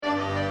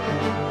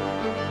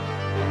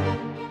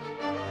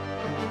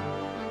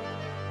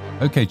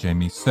Okay,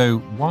 Jamie, so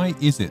why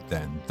is it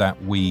then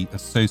that we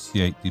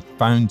associate the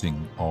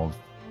founding of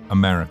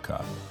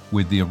America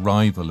with the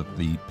arrival of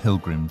the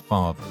Pilgrim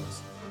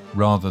Fathers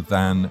rather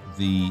than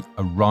the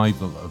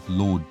arrival of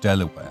Lord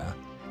Delaware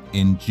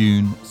in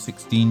June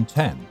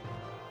 1610?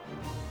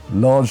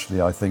 Largely,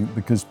 I think,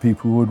 because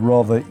people would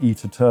rather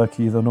eat a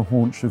turkey than a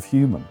haunch of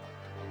human,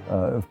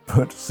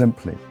 put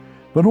simply.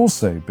 But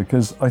also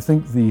because I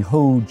think the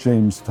whole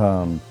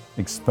Jamestown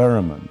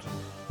experiment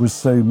was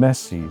so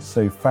messy,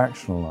 so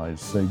factionalized,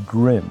 so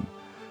grim,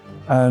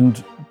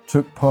 and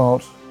took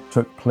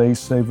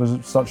place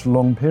over such a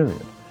long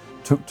period,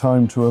 took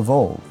time to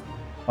evolve.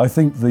 I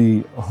think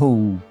the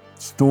whole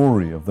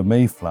story of the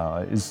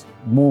Mayflower is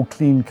more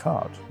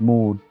clean-cut,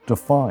 more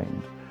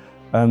defined,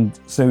 and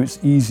so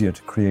it's easier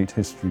to create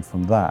history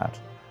from that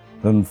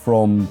than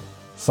from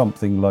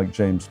something like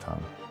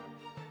Jamestown.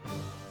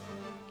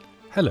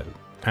 Hello,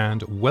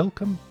 and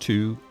welcome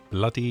to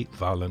Bloody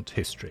Violent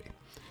History.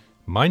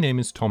 My name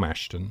is Tom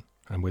Ashton,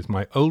 and with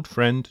my old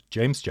friend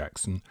James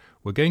Jackson,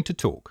 we're going to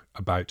talk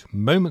about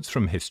moments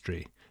from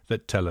history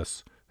that tell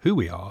us who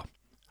we are,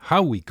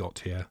 how we got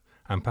here,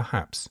 and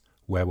perhaps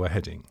where we're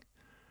heading.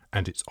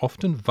 And it's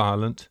often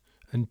violent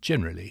and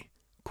generally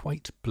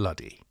quite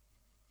bloody.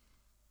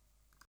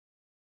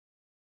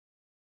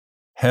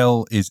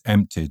 Hell is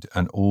emptied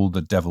and all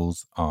the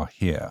devils are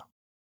here.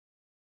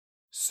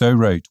 So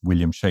wrote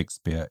William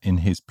Shakespeare in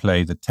his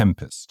play The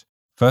Tempest,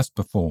 first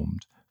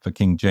performed for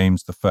King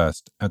James I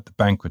at the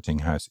Banqueting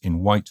House in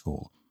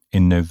Whitehall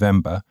in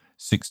November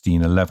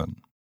 1611.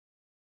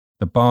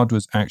 The bard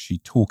was actually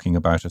talking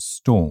about a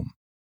storm,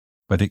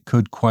 but it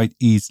could quite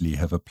easily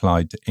have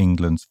applied to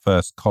England's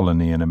first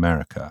colony in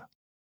America,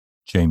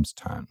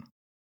 Jamestown.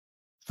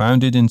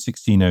 Founded in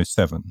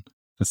 1607,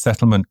 the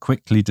settlement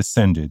quickly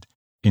descended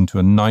into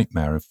a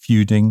nightmare of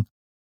feuding,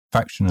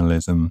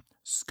 factionalism,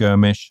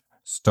 skirmish,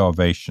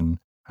 starvation,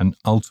 and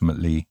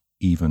ultimately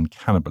even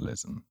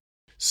cannibalism.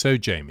 So,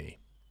 Jamie,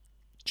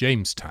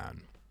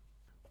 Jamestown.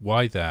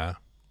 Why there?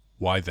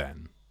 Why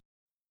then?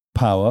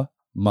 Power,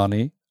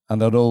 money, and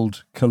that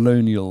old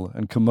colonial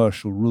and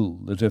commercial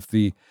rule that if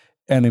the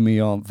enemy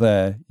aren't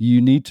there,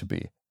 you need to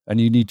be, and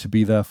you need to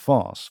be there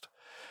fast.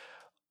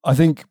 I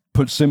think,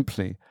 put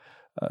simply,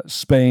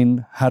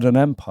 Spain had an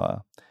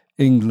empire.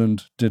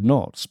 England did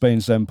not.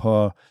 Spain's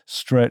empire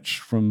stretched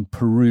from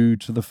Peru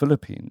to the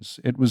Philippines.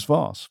 It was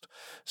vast.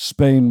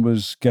 Spain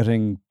was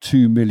getting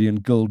 2 million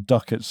gold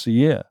ducats a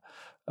year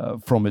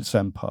from its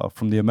empire,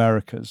 from the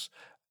Americas.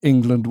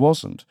 England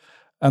wasn't.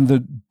 And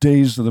the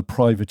days of the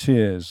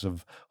privateers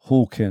of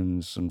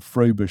Hawkins and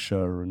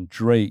Frobisher and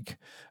Drake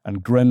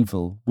and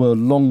Grenville were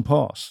long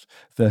past.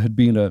 There had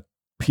been a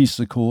peace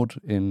accord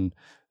in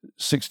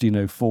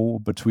 1604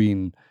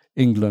 between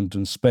England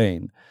and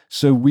Spain.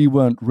 So we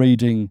weren't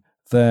raiding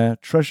their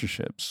treasure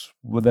ships,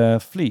 with their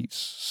fleets.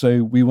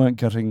 So we weren't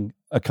getting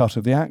a cut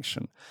of the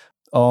action,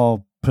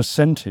 our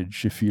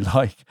percentage, if you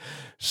like.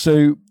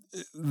 So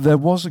there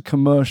was a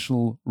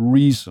commercial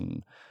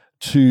reason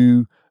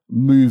to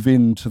move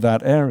into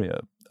that area.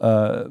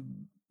 The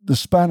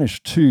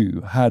Spanish,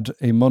 too, had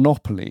a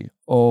monopoly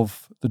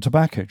of the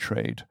tobacco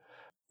trade.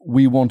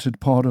 We wanted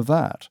part of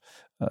that.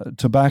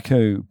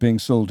 Tobacco being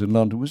sold in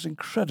London was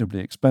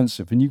incredibly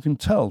expensive, and you can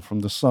tell from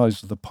the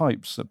size of the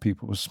pipes that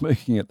people were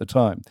smoking at the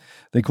time.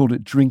 They called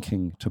it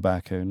drinking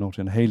tobacco, not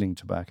inhaling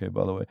tobacco,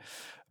 by the way.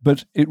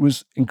 But it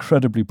was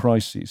incredibly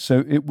pricey,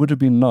 so it would have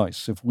been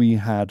nice if we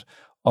had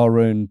our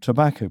own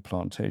tobacco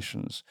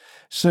plantations.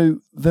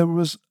 So there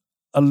was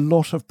a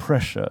lot of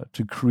pressure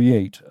to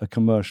create a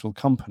commercial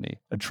company,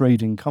 a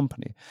trading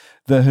company.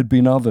 There had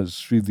been others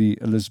through the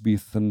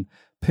Elizabethan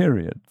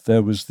period.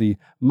 There was the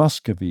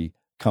Muscovy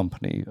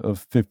Company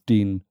of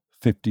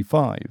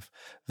 1555.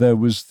 There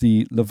was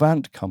the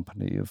Levant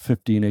Company of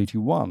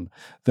 1581.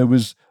 There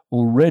was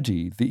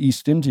already the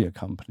East India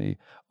Company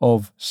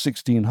of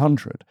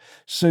 1600.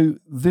 So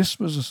this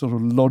was a sort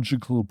of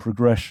logical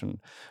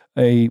progression,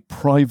 a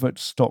private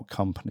stock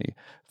company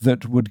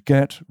that would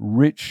get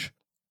rich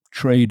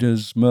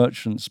traders,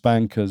 merchants,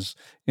 bankers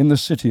in the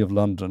City of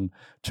London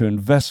to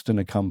invest in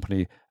a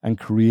company and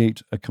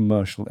create a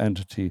commercial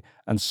entity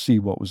and see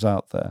what was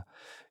out there.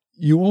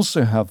 You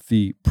also have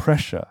the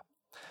pressure,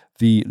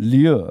 the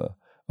lure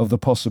of the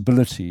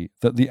possibility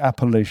that the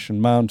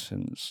Appalachian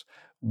Mountains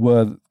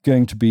were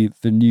going to be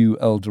the new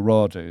El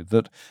Dorado,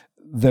 that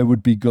there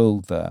would be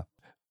gold there.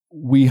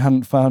 We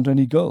hadn't found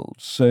any gold,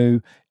 so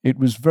it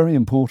was very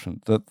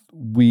important that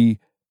we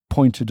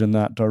pointed in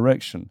that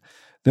direction.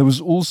 There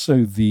was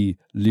also the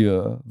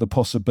lure, the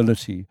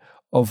possibility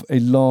of a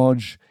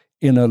large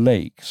inner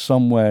lake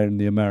somewhere in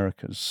the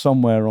Americas,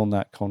 somewhere on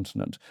that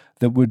continent,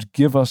 that would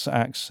give us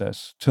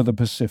access to the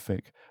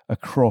Pacific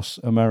across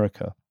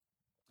America.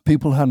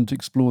 People hadn't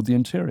explored the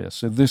interior,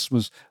 so this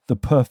was the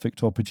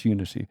perfect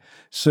opportunity.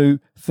 So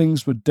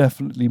things were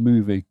definitely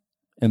moving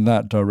in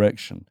that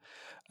direction.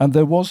 And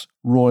there was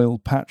royal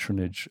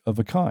patronage of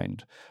a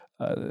kind.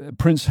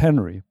 Prince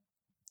Henry,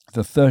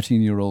 the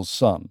 13-year-old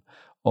son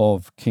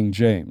of King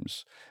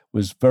James,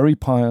 was very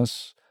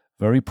pious,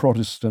 very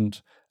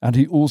Protestant, and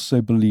he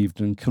also believed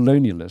in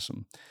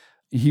colonialism.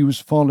 He was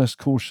far less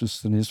cautious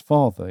than his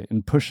father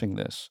in pushing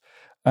this.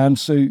 And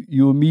so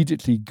you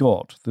immediately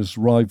got this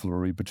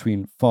rivalry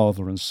between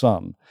father and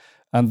son.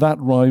 And that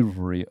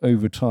rivalry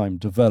over time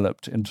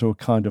developed into a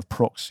kind of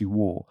proxy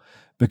war,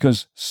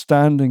 because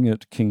standing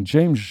at King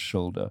James's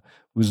shoulder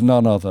was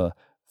none other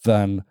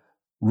than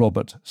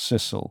Robert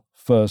Cecil,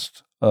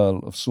 1st Earl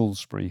of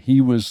Salisbury. He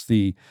was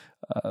the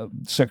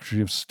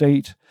Secretary of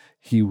State,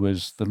 he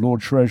was the Lord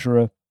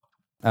Treasurer,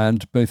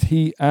 and both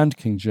he and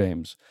King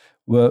James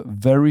were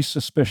very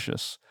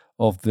suspicious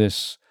of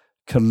this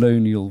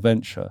colonial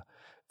venture.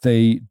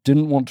 They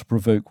didn't want to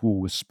provoke war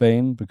with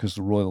Spain because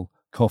the royal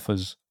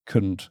coffers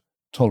couldn't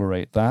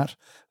tolerate that.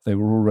 They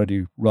were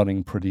already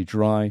running pretty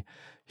dry.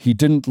 He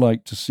didn't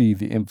like to see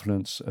the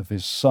influence of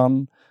his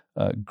son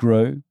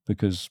grow,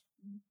 because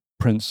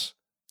Prince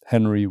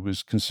Henry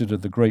was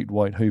considered the great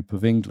white hope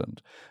of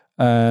England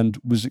and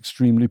was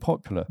extremely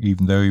popular.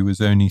 Even though he was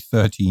only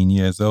 13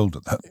 years old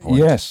at that point.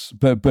 Yes,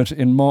 but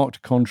in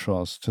marked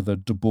contrast to the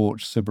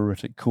debauched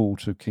Sybaritic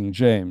court of King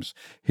James,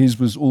 his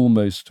was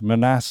almost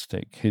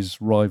monastic,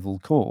 his rival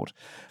court.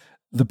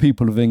 The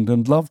people of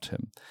England loved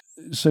him.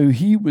 So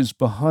he was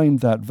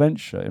behind that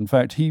venture. In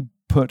fact, he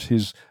put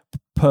his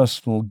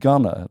personal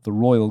gunner, the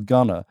royal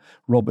gunner,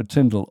 Robert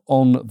Tyndall,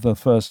 on the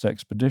first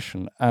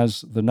expedition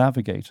as the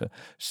navigator.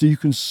 So you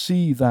can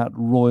see that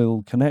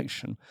royal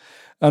connection.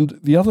 And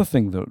the other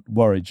thing that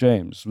worried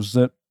James was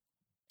that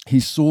he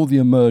saw the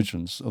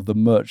emergence of the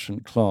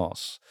merchant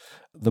class,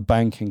 the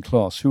banking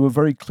class, who were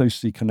very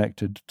closely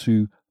connected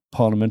to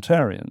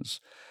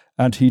parliamentarians.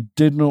 And he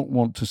did not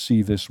want to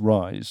see this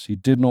rise. He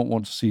did not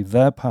want to see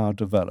their power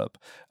develop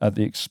at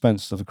the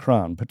expense of the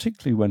crown,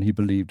 particularly when he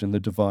believed in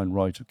the divine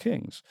right of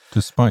kings.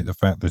 Despite the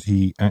fact that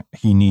he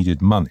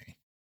needed money.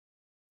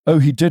 Oh,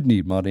 he did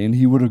need money, and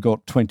he would have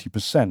got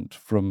 20%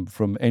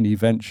 from any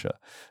venture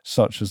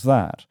such as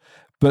that.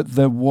 But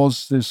there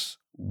was this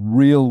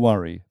real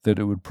worry that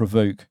it would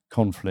provoke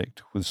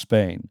conflict with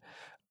Spain.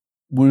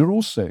 Would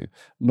also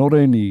not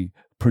only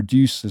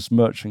produce this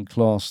merchant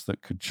class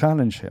that could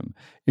challenge him,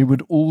 it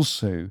would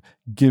also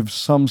give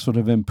some sort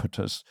of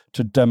impetus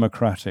to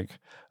democratic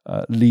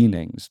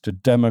leanings, to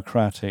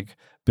democratic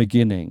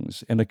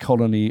beginnings in a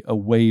colony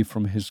away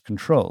from his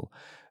control.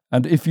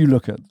 And if you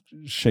look at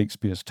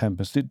Shakespeare's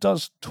Tempest, it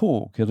does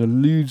talk, it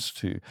alludes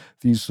to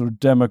these sort of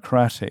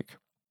democratic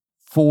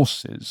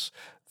forces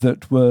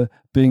that were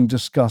being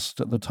discussed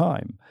at the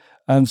time.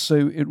 And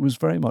so it was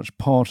very much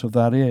part of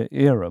that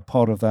era,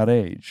 part of that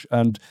age.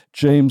 And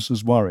James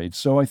was worried.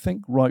 So I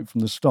think right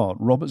from the start,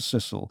 Robert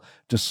Cecil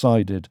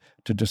decided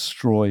to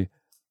destroy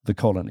the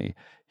colony.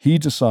 He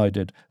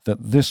decided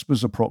that this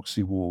was a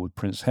proxy war with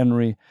Prince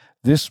Henry.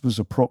 This was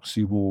a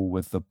proxy war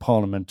with the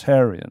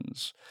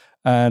parliamentarians.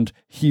 And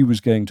he was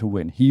going to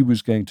win. He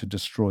was going to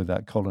destroy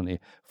that colony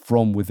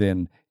from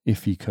within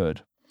if he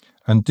could.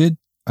 And did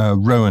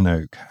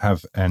Roanoke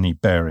have any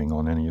bearing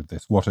on any of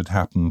this? What had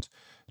happened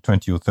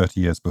 20 or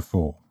 30 years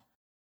before?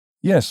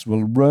 Yes,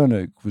 well,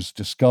 Roanoke was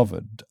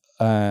discovered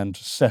and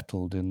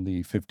settled in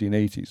the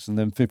 1580s, and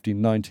then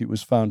 1590 it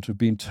was found to have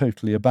been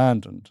totally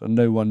abandoned, and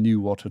no one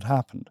knew what had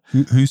happened.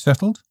 Who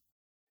settled?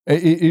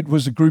 It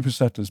was a group of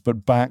settlers,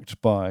 but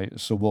backed by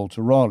Sir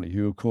Walter Raleigh,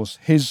 who, of course,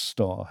 his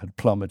star had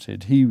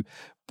plummeted. He,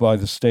 by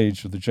the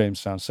stage of the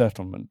Jamestown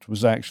settlement,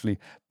 was actually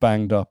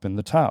banged up in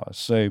the Tower.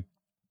 So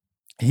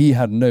he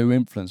had no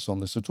influence on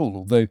this at all,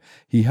 although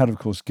he had, of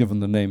course, given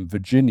the name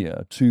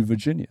Virginia to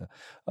Virginia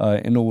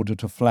in order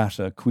to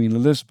flatter Queen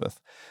Elizabeth.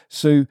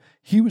 So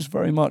he was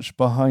very much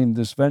behind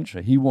this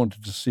venture. He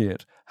wanted to see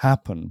it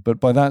happen, but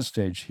by that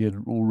stage he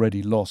had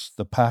already lost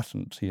the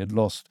patent. He had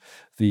lost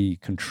the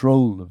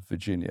control of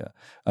Virginia,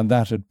 and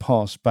that had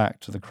passed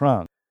back to the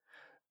crown.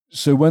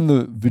 So when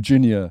the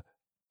Virginia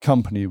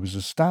Company was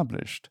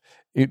established,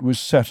 it was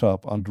set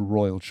up under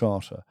royal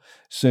charter.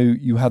 So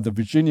you had the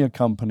Virginia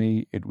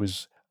Company. It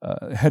was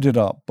headed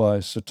up by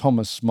Sir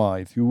Thomas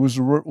Smythe, who was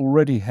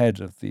already head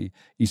of the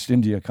East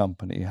India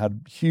Company,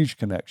 had huge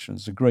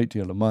connections, a great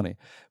deal of money.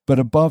 But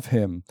above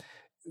him,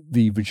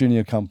 the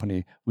Virginia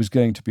Company was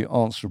going to be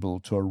answerable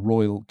to a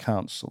royal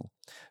council.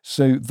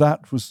 So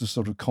that was the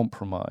sort of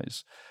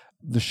compromise.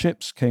 The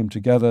ships came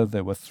together.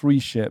 There were 3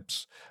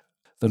 ships.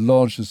 The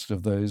largest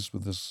of those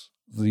was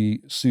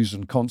the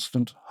Susan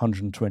Constant,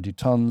 120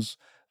 tons,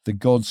 the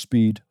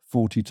Godspeed,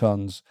 40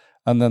 tons,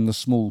 and then the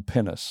small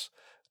pinnace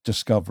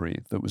Discovery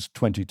that was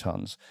 20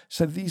 tons.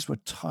 So these were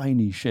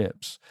tiny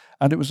ships,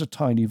 and it was a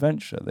tiny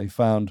venture. They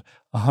found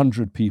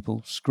 100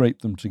 people,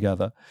 scraped them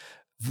together.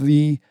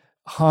 The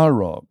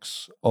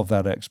hierarchs of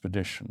that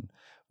expedition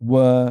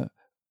were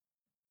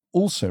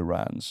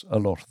also-rans, a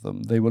lot of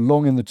them. They were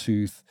long in the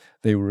tooth,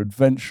 they were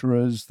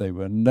adventurers, they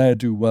were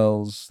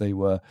ne'er-do-wells, they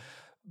were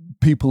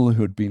people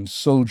who had been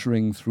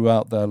soldiering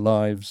throughout their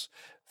lives.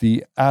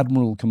 The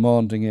admiral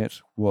commanding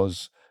it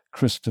was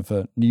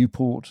Christopher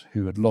Newport,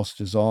 who had lost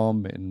his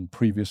arm in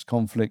previous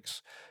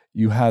conflicts.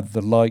 You had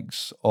the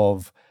likes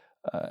of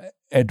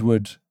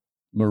Edward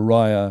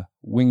Maria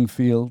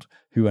Wingfield,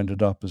 who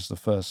ended up as the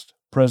first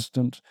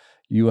president.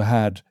 You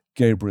had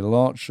Gabriel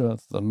Archer,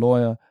 the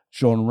lawyer,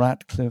 John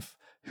Ratcliffe,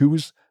 who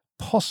was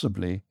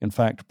possibly, in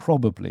fact,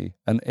 probably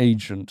an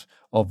agent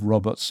of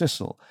Robert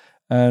Cecil.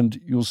 And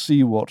you'll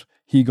see what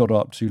he got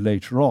up to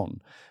later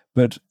on.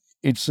 But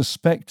it's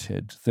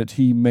suspected that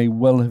he may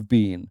well have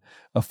been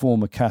a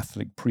former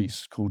Catholic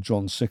priest called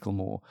John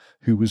Sycamore,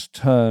 who was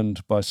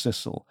turned by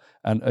Cecil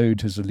and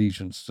owed his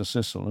allegiance to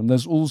Cecil. And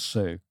there's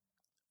also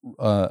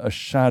a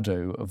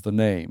shadow of the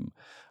name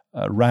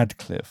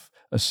Radcliffe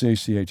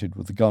associated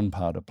with the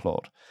gunpowder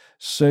plot.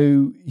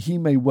 So he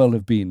may well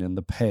have been in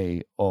the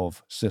pay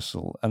of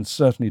Cecil and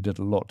certainly did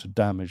a lot to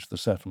damage the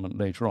settlement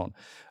later on.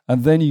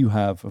 And then you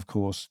have, of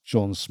course,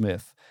 John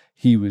Smith.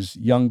 He was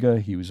younger,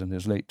 he was in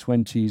his late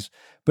 20s,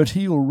 but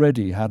he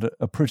already had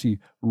a pretty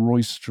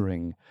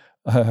roistering,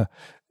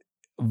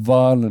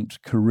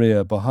 violent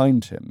career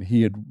behind him.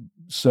 He had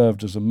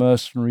served as a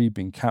mercenary,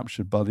 been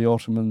captured by the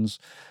Ottomans,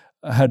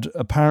 had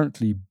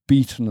apparently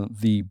beaten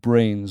the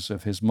brains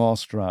of his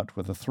master out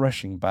with a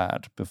threshing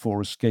bat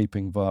before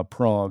escaping via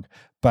Prague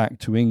back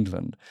to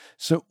England.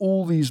 So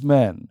all these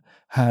men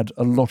had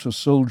a lot of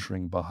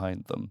soldiering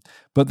behind them,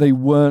 but they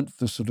weren't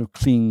the sort of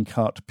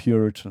clean-cut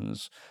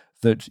Puritans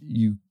that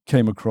you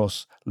came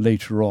across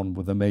later on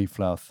with the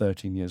Mayflower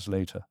 13 years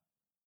later.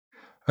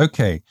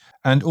 Okay.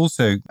 And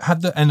also,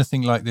 had there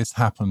anything like this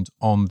happened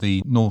on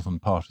the northern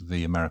part of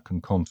the American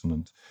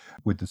continent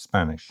with the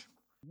Spanish?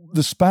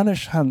 The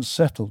Spanish hadn't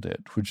settled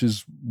it, which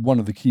is one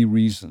of the key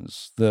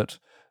reasons that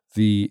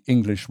the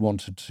English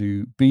wanted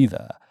to be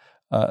there.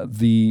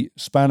 The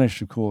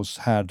Spanish, of course,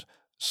 had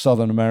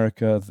Southern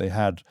America. They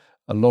had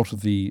a lot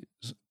of the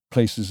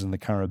places in the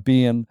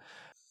Caribbean.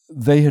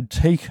 They had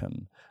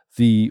taken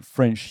the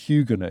French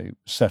Huguenot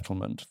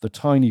settlement, the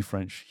tiny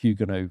French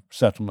Huguenot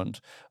settlement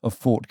of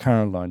Fort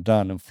Caroline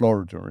down in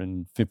Florida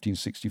in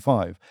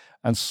 1565,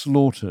 and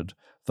slaughtered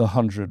the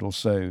 100 or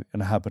so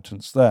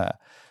inhabitants there.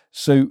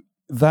 So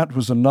that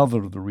was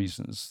another of the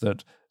reasons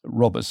that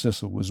Robert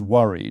Cecil was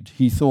worried.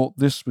 He thought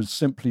this would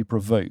simply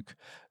provoke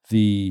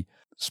the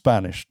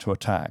Spanish to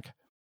attack.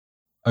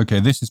 Okay,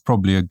 this is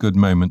probably a good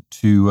moment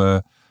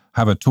to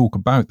have a talk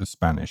about the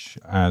Spanish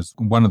as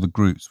one of the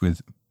groups with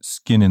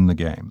skin in the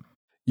game.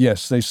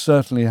 Yes, they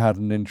certainly had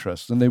an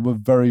interest, and they were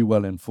very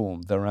well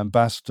informed. Their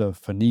ambassador,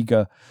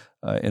 Faniga,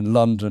 in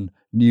London,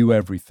 knew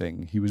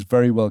everything. He was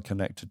very well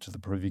connected to the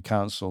Privy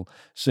Council,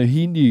 so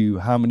he knew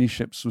how many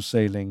ships were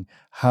sailing,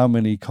 how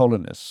many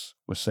colonists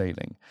were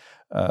sailing,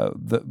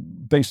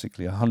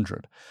 basically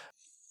 100.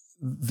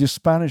 The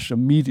Spanish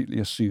immediately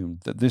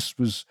assumed that this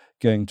was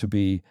going to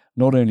be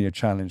not only a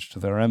challenge to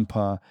their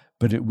empire,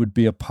 but it would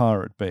be a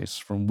pirate base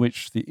from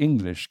which the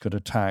English could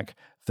attack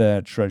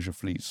their treasure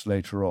fleets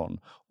later on,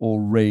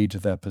 or raid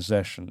their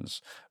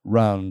possessions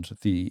round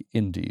the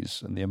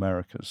Indies and the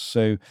Americas.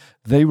 So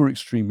they were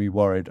extremely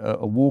worried.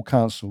 A war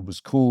council was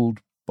called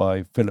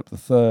by Philip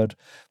III,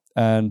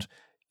 and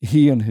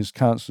he and his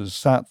councillors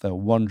sat there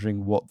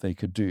wondering what they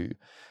could do.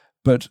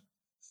 But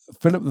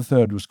Philip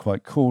III was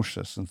quite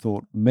cautious and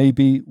thought,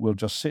 maybe we'll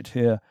just sit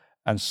here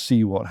and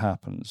see what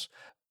happens.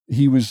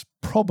 He was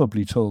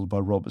probably told by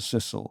Robert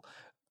Cecil,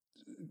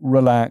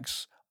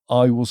 relax,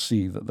 I will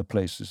see that the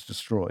place is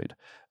destroyed.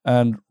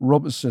 And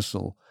Robert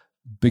Cecil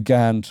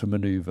began to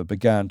maneuver,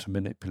 began to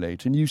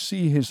manipulate. And you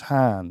see his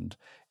hand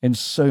in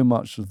so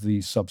much of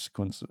the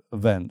subsequent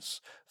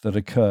events that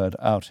occurred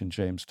out in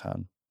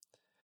Jamestown.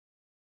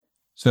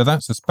 So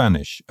that's the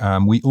Spanish.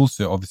 We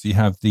also obviously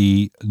have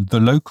the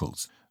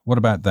locals. What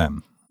about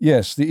them?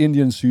 Yes, the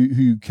Indians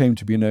who came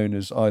to be known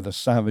as either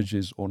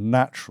savages or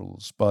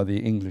naturals by the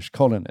English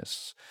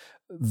colonists.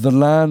 The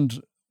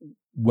land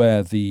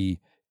where the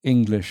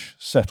English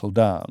settled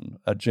down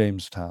at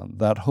Jamestown,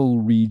 that whole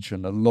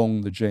region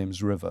along the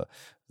James River,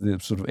 the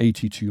sort of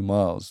 82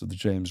 miles of the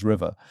James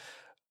River,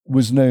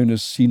 was known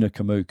as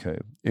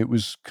Sinakamoko. It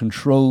was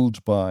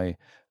controlled by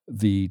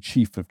the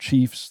chief of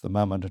chiefs, the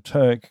Mamanda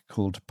Turk,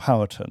 called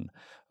Powhatan,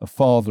 a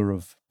father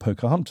of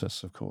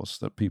Pocahontas, of course,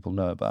 that people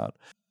know about.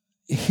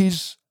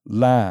 His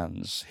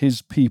lands,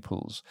 his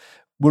peoples,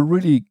 were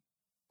really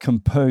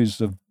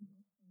composed of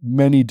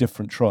many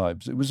different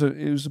tribes. It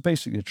was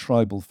basically a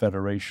tribal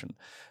federation.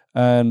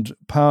 And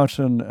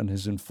Powhatan and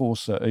his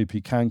enforcer,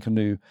 O.P.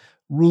 Kankanu,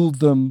 ruled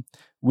them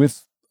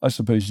with, I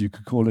suppose you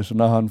could call it,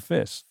 an iron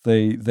fist.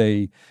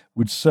 They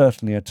would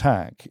certainly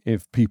attack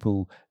if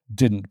people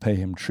didn't pay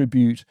him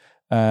tribute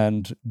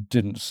and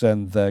didn't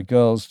send their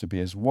girls to be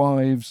his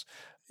wives,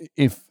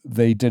 if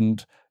they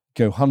didn't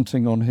go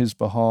hunting on his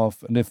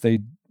behalf, and if they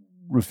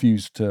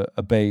refused to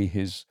obey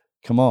his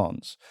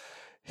commands.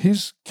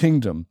 His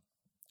kingdom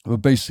were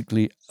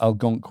basically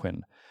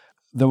Algonquin.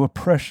 There were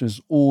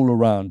pressures all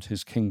around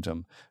his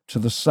kingdom. To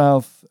the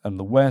south and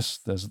the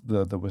west, there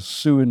were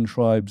Siouan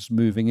tribes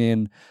moving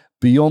in.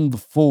 Beyond the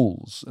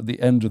falls, at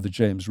the end of the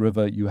James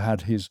River, you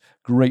had his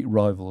great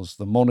rivals,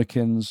 the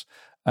Monacans,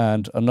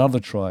 and another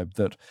tribe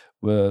that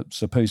were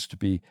supposed to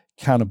be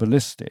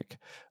cannibalistic.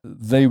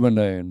 They were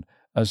known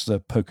as the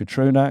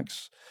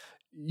Pocatronaks.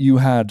 You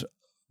had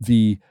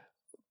the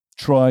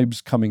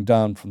tribes coming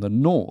down from the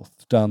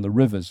north, down the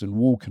rivers in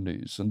war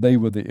canoes, and they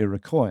were the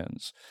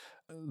Iroquoians.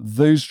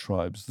 those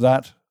tribes,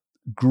 that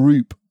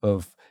group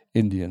of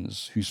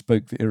Indians who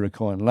spoke the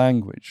Iroquois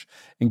language,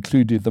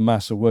 included the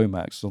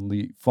Massawomacs on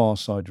the far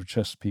side of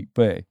Chesapeake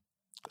Bay.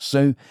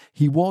 So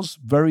he was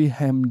very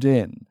hemmed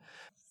in.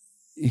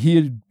 He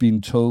had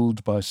been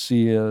told by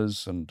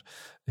seers and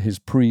his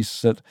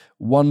priests that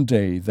one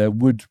day there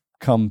would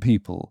come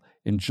people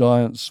in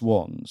giant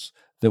swans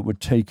that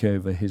would take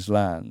over his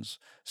lands.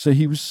 So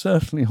he was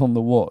certainly on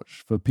the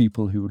watch for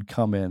people who would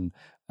come in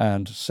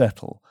and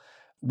settle.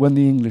 When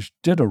the English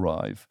did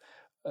arrive,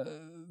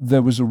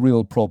 there was a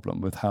real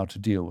problem with how to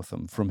deal with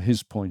them from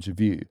his point of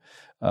view.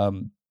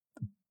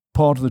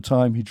 Part of the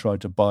time he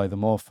tried to buy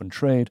them off and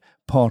trade,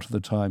 part of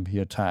the time he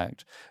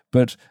attacked.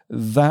 But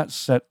that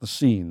set the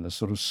scene, the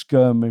sort of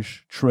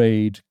skirmish,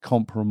 trade,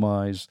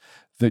 compromise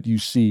that you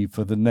see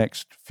for the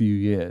next few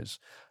years.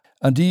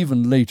 And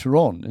even later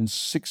on, in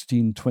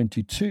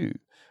 1622,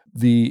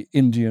 the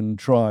Indian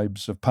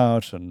tribes of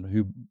Powhatan,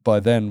 who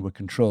by then were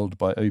controlled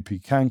by O.P.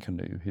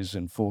 Kankanu, his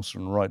enforcer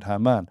and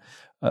right-hand man,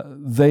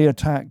 they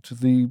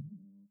attacked the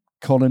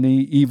colony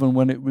even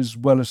when it was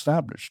well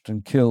established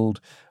and killed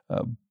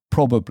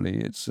probably,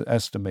 it's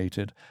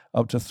estimated,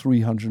 up to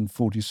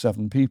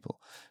 347 people.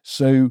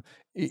 So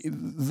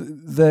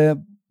there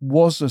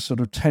was a sort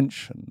of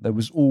tension. There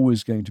was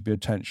always going to be a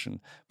tension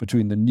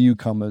between the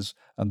newcomers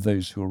and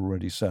those who were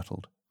already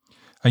settled.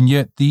 And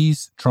yet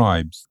these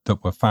tribes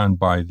that were found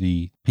by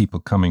the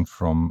people coming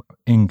from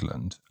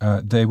England,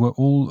 they were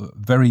all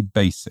very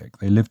basic.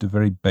 They lived a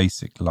very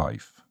basic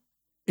life.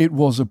 It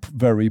was a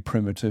very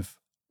primitive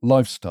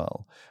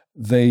lifestyle.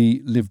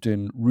 They lived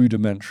in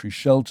rudimentary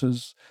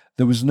shelters.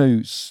 There was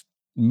no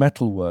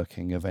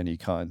metalworking of any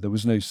kind. There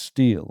was no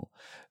steel.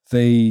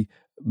 They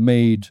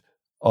made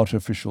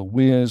artificial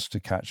weirs to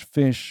catch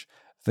fish.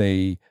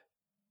 They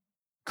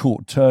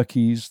caught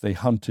turkeys. They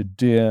hunted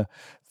deer.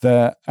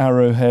 Their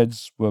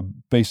arrowheads were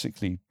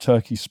basically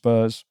turkey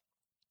spurs.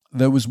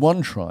 There was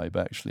one tribe,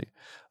 actually,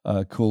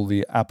 called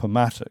the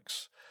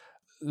Appomattox.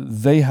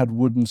 They had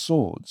wooden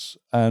swords,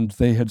 and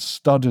they had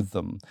studded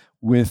them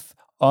with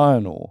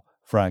iron ore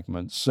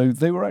fragments. So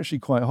they were actually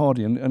quite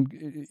hardy.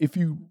 And if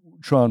you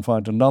try and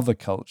find another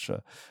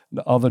culture,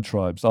 other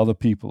tribes, other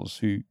peoples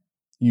who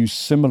use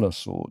similar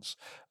swords,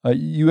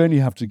 you only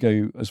have to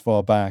go as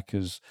far back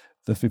as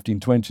the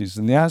 1520s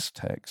and the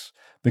Aztecs,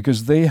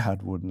 because they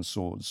had wooden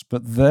swords,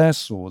 but their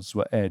swords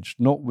were edged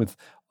not with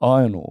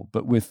iron ore,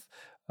 but with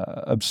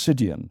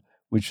obsidian,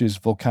 which is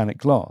volcanic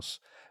glass.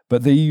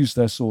 But they used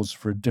their swords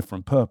for a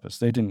different purpose.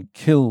 They didn't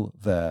kill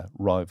their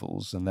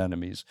rivals and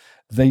enemies.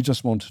 They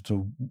just wanted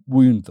to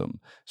wound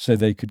them so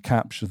they could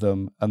capture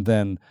them and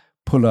then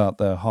pull out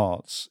their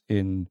hearts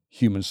in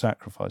human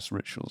sacrifice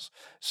rituals.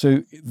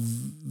 So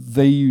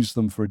they used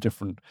them for a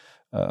different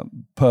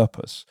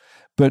purpose.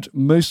 But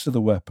most of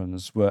the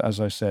weapons were, as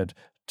I said,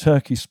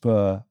 turkey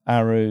spur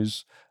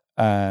arrows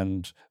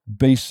and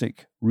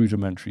basic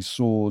rudimentary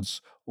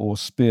swords or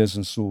spears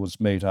and swords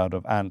made out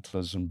of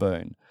antlers and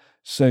bone.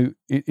 So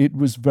it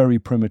was very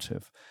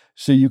primitive.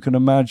 So you can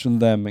imagine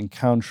them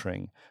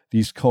encountering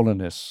these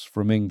colonists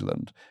from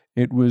England.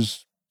 It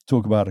was,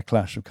 talk about a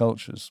clash of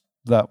cultures.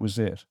 That was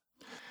it.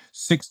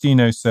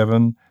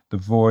 1607, the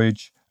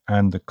voyage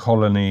and the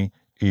colony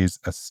is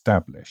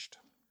established.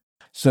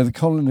 So the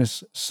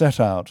colonists set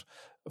out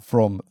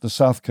from the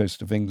south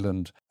coast of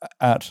England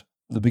at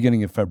the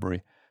beginning of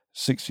February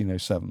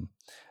 1607.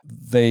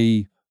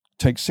 They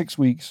take 6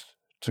 weeks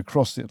to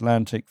cross the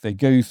Atlantic. They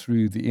go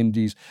through the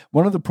Indies.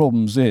 One of the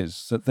problems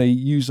is that they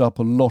use up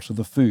a lot of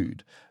the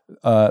food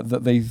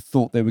that they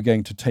thought they were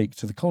going to take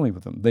to the colony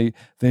with them. They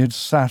had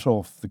sat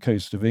off the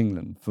coast of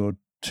England for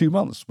 2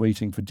 months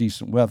waiting for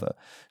decent weather.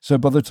 So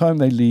by the time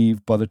they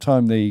leave, by the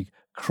time they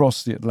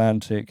cross the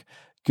Atlantic,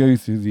 go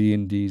through the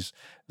Indies,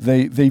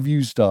 they've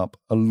used up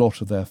a lot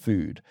of their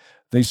food.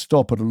 They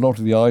stop at a lot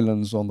of the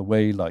islands on the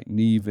way, like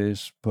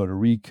Nevis, Puerto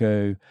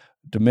Rico,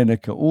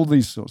 Dominica, all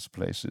these sorts of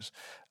places.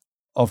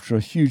 After a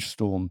huge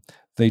storm,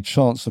 they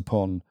chance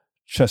upon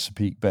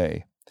Chesapeake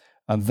Bay,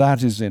 and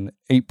that is in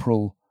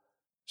April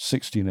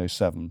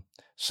 1607.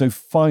 So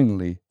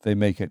finally, they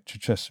make it to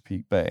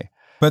Chesapeake Bay.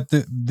 But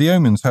the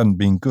omens hadn't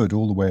been good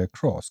all the way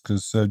across,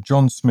 because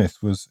John Smith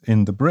was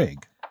in the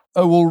brig.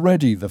 Oh,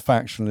 already the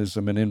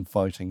factionalism and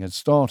infighting had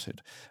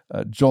started.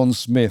 John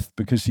Smith,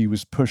 because he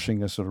was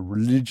pushing a sort of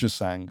religious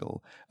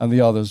angle and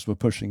the others were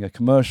pushing a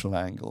commercial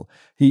angle,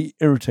 he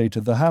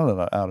irritated the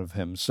hell out of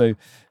him. So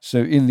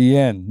in the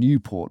end,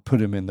 Newport put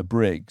him in the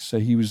brig. So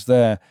he was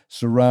there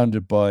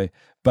surrounded by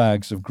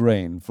bags of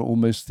grain for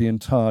almost the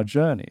entire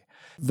journey.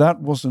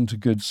 That wasn't a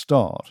good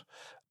start.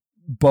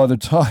 By the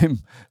time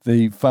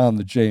they found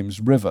the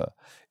James River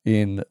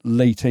in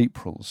late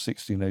April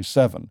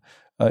 1607,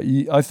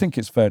 I think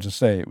it's fair to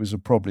say it was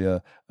probably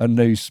a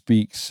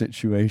no-speak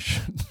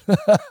situation.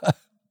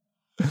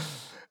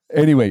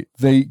 Anyway,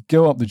 they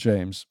go up the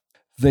James.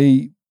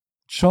 They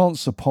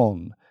chance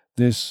upon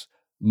this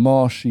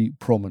marshy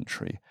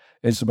promontory.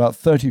 It's about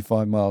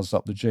 35 miles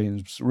up the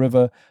James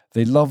River.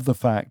 They love the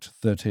fact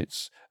that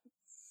it's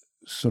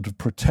sort of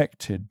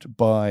protected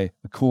by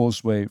a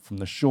causeway from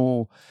the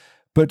shore,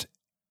 but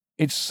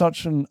it's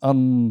such an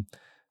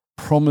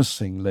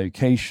unpromising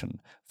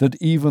location that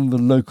even the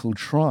local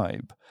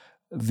tribe,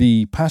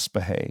 the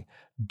Paspahegh,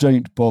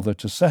 don't bother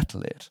to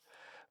settle it.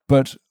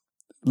 But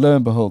lo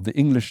and behold, the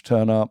English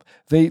turn up.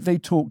 They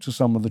talk to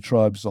some of the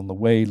tribes on the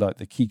way, like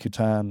the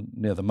Kecoughtan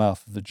near the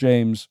mouth of the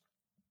James.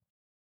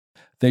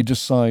 They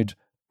decide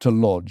to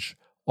lodge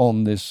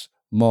on this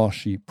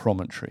marshy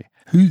promontory.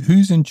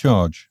 Who's in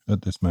charge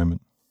at this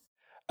moment?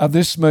 At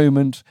this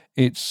moment,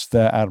 it's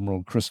their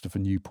Admiral Christopher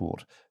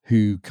Newport,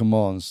 who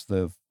commands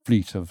the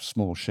fleet of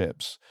small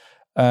ships.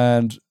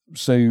 And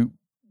so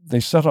they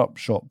set up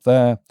shop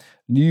there.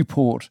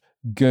 Newport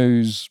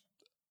goes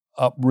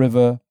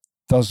upriver,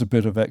 does a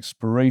bit of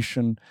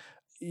exploration.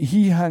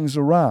 He hangs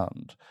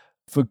around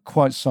for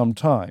quite some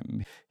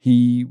time.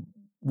 He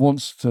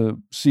wants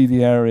to see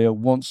the area,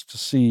 wants to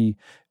see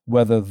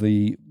whether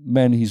the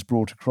men he's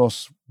brought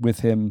across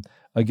with him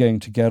are going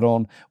to get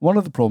on. One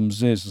of the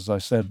problems is, as I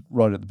said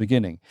right at the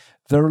beginning,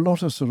 there are a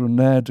lot of sort of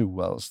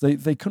ne'er-do-wells.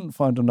 They couldn't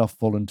find enough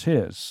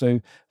volunteers,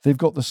 so they've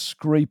got the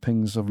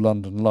scrapings of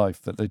London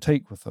life that they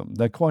take with them.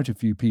 There are quite a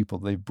few people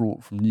they've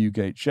brought from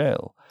Newgate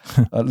Jail.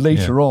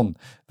 Later on,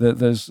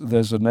 there's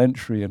an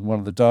entry in one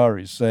of the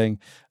diaries saying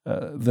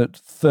that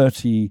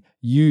 30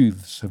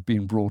 youths have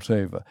been brought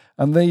over,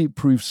 and they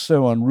prove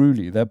so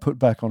unruly, they're put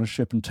back on a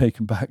ship and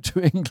taken back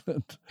to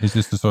England. Is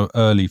this the sort of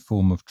early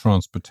form of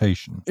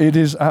transportation? It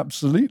is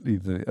absolutely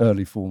the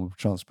early form of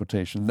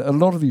transportation. A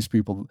lot of these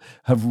people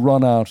have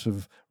run out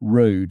of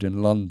road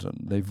in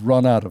London. They've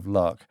run out of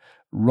luck,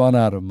 run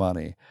out of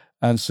money.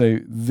 And so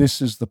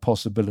this is the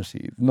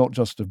possibility, not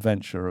just of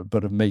venture,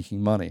 but of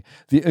making money.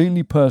 The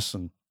only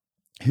person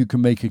who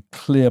can make a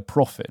clear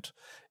profit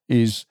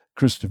is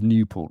Christopher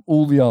Newport.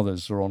 All the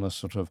others are on a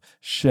sort of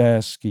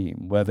share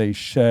scheme where they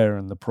share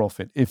in the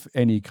profit, if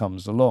any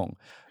comes along.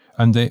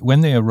 And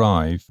when they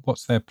arrive,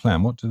 what's their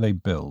plan? What do they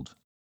build?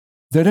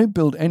 They don't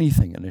build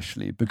anything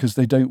initially because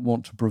they don't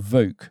want to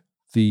provoke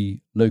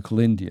the local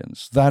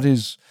Indians. That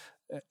is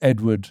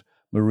Edward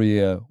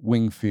Maria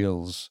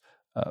Wingfield's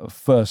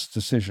first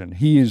decision.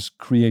 He is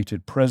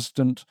created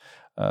president.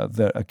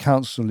 A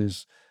council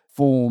is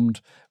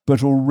formed,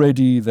 but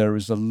already there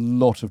is a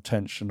lot of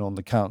tension on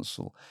the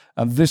council.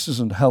 And this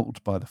isn't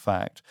helped by the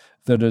fact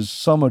that as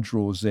summer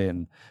draws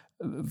in,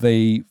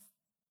 they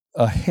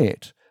are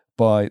hit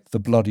by the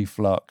bloody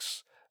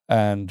flux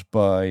and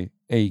by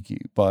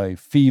ague, by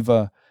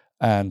fever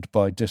and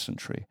by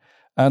dysentery.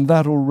 And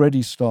that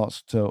already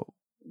starts to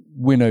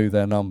winnow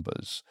their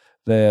numbers.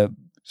 They're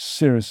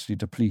seriously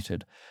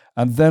depleted.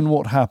 And then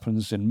what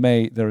happens in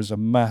May, there is a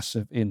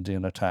massive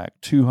Indian attack.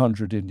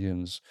 200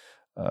 Indians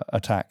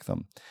attack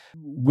them.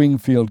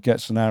 Wingfield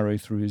gets an arrow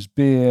through his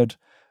beard.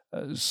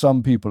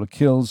 Some people are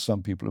killed,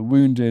 some people are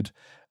wounded.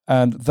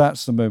 And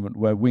that's the moment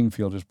where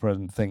Wingfield, as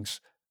president, thinks,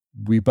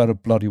 we better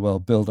bloody well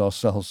build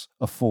ourselves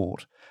a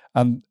fort.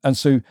 And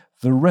so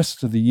the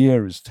rest of the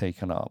year is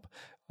taken up.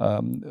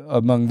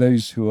 Among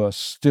those who are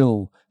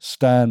still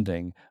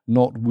standing,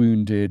 not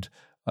wounded,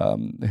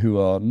 who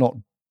are not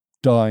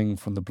dying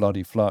from the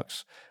bloody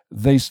flux,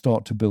 they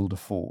start to build a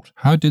fort.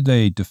 How did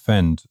they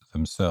defend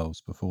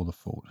themselves before the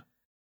fort?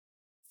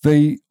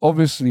 They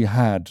obviously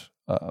had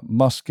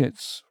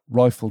muskets,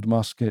 rifled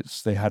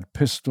muskets, they had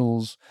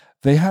pistols,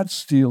 they had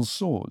steel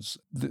swords.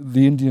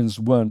 The Indians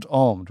weren't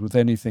armed with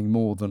anything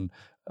more than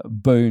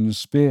bone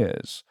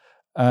spears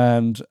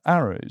and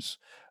arrows.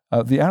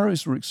 The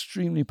arrows were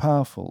extremely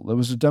powerful. There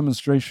was a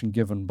demonstration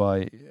given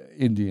by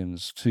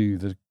Indians to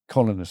the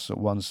colonists at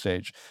one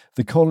stage.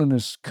 The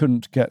colonists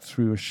couldn't get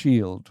through a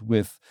shield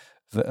with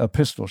a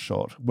pistol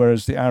shot,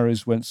 whereas the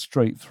arrows went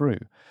straight through.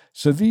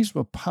 So these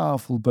were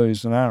powerful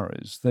bows and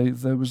arrows.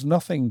 There was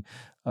nothing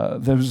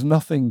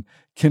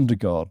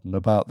kindergarten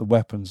about the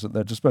weapons at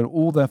their disposal,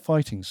 all their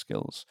fighting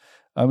skills.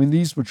 I mean,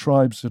 these were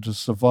tribes that had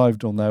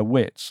survived on their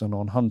wits and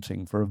on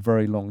hunting for a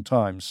very long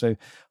time. So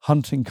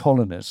hunting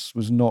colonists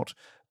was not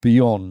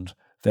beyond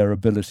their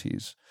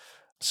abilities.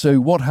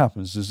 So what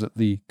happens is that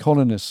the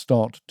colonists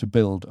start to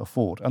build a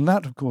fort, and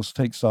that, of course,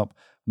 takes up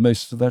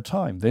most of their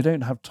time. They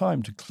don't have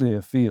time to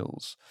clear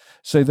fields,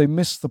 so they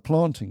miss the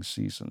planting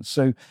season.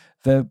 So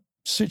their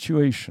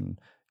situation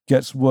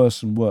gets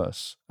worse and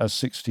worse as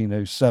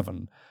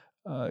 1607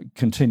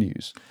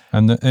 continues.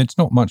 And it's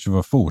not much of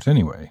a fort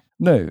anyway.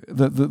 No,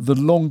 the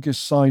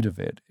longest side of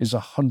it is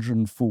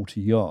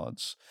 140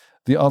 yards.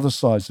 The other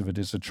sides of it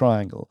is a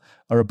triangle,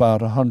 are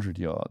about 100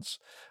 yards.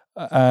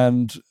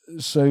 And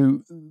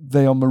so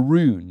they are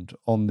marooned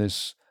on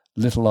this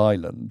little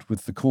island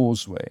with the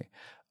causeway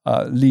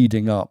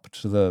leading up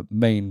to the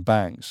main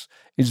banks.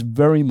 It's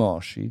very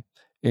marshy.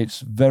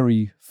 It's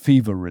very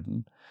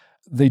fever-ridden.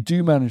 They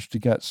do manage to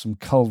get some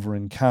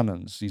culverin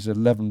cannons, these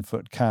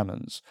 11-foot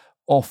cannons,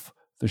 off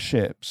the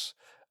ships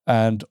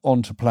and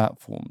onto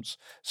platforms.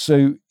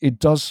 So it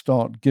does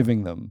start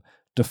giving them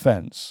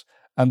defense.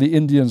 And the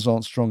Indians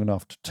aren't strong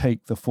enough to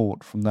take the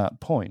fort from that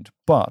point.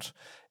 But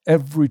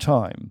every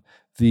time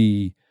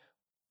the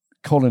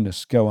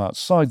colonists go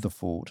outside the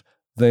fort,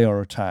 they are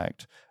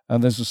attacked.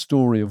 And there's a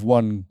story of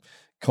one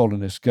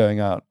colonists going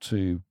out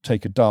to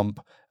take a dump,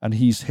 and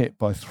he's hit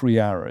by 3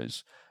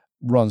 arrows,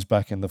 runs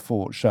back in the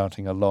fort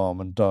shouting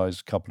alarm and dies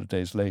a couple of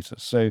days later.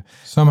 So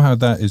somehow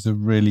that is a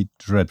really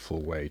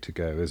dreadful way to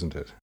go, isn't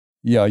it?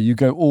 Yeah, you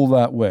go all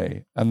that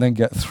way and then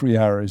get 3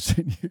 arrows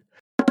in you.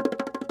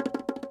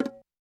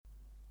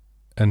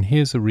 And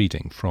here's a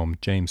reading from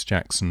James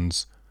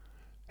Jackson's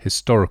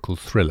historical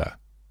thriller,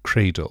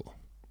 Cradle: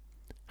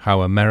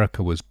 How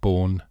America Was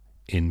Born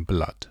in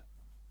Blood.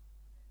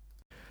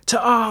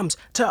 To arms!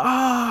 To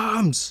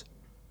arms!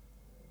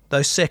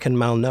 Though sick and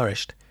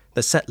malnourished,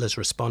 the settlers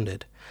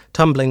responded,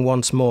 tumbling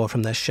once more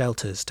from their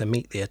shelters to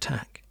meet the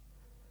attack.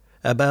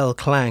 A bell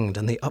clanged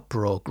and the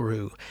uproar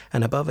grew,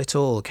 and above it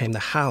all came the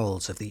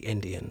howls of the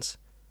Indians.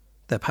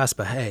 The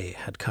Paspahegh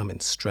had come in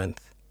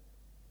strength.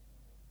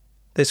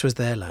 This was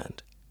their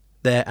land,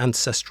 their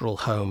ancestral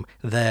home,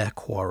 their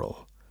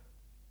quarrel.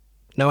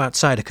 No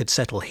outsider could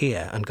settle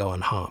here and go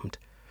unharmed.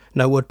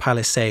 No wood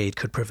palisade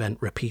could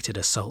prevent repeated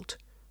assault.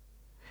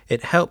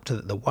 It helped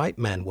that the white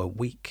men were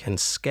weak and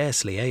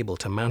scarcely able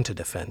to mount a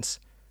defence.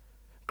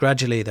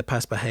 Gradually the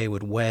Paspahegh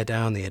would wear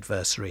down the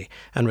adversary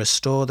and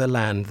restore the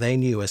land they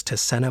knew as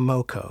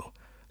Tesenamoko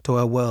to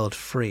a world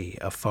free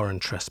of foreign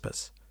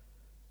trespass.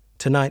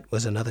 Tonight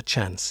was another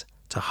chance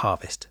to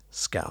harvest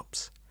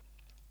scalps.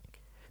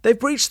 "They've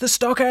breached the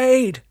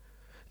stockade!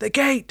 The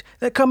gate!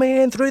 They're coming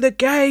in through the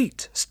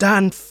gate!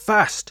 Stand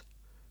fast!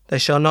 They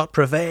shall not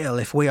prevail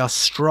if we are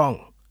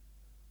strong."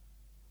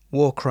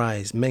 War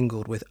cries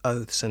mingled with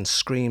oaths and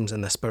screams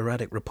and the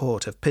sporadic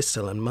report of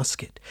pistol and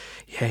musket.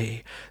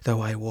 "Yea, though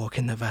I walk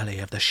in the valley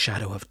of the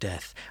shadow of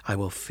death, I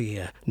will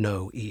fear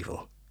no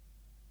evil."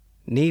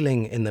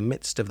 Kneeling in the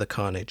midst of the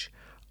carnage,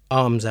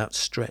 arms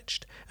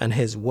outstretched, and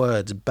his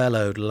words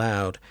bellowed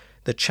loud,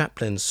 the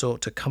chaplain sought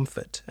to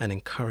comfort and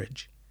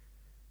encourage.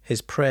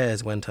 His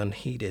prayers went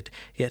unheeded,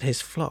 yet his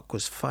flock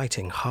was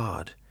fighting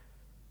hard,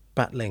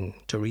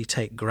 battling to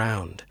retake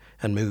ground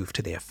and move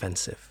to the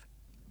offensive.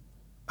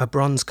 A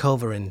bronze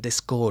culverin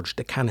disgorged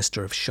a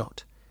canister of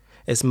shot,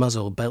 its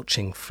muzzle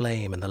belching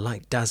flame and the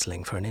light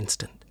dazzling for an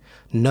instant.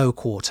 No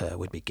quarter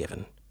would be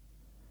given.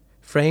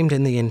 Framed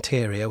in the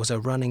interior was a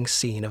running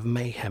scene of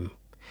mayhem.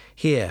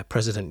 Here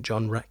President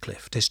John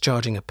Ratcliffe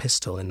discharging a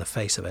pistol in the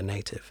face of a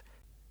native.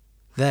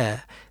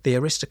 There the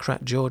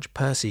aristocrat George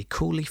Percy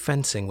coolly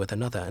fencing with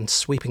another and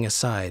sweeping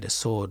aside a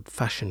sword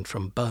fashioned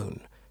from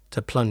bone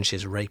to plunge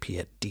his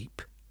rapier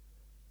deep.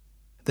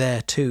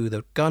 There, too,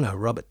 the gunner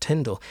Robert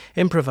Tyndall,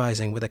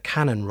 improvising with a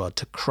cannon rod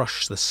to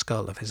crush the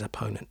skull of his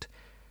opponent.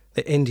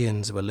 The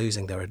Indians were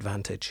losing their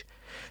advantage.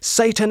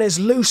 "Satan is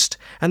loosed,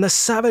 and the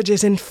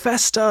savages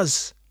infest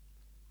us!"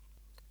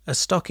 A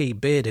stocky,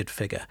 bearded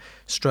figure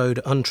strode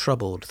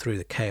untroubled through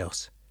the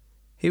chaos.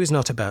 He was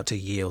not about to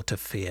yield to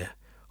fear,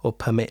 or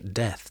permit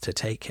death to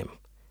take him.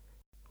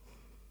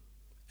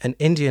 An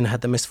Indian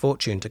had the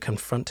misfortune to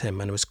confront him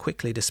and was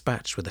quickly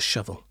dispatched with a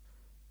shovel.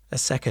 A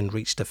second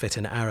reached to fit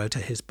an arrow to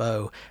his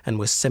bow and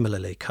was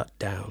similarly cut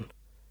down.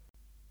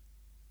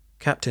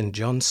 Captain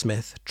John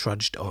Smith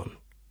trudged on.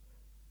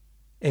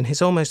 In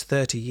his almost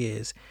 30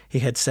 years, he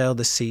had sailed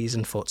the seas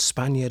and fought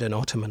Spaniard and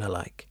Ottoman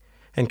alike,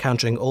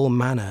 encountering all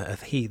manner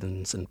of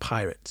heathens and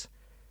pirates.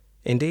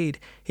 Indeed,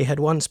 he had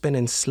once been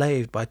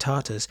enslaved by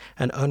Tartars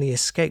and only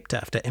escaped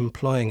after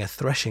employing a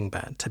threshing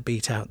bat to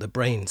beat out the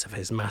brains of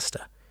his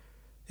master.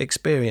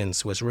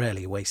 Experience was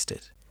rarely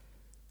wasted.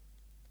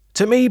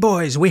 "To me,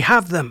 boys, we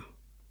have them!"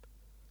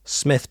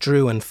 Smith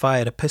drew and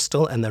fired a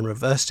pistol and then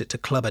reversed it to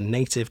club a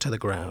native to the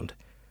ground.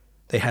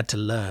 They had to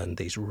learn,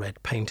 these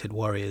red-painted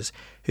warriors,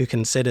 who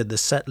considered the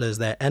settlers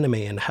their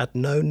enemy and had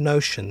no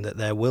notion that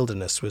their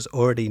wilderness was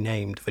already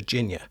named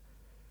Virginia.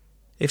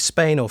 If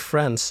Spain or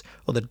France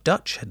or the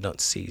Dutch had not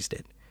seized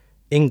it,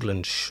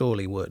 England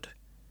surely would.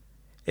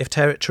 If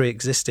territory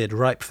existed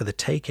ripe for the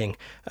taking,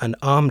 an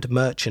armed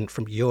merchant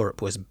from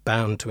Europe was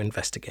bound to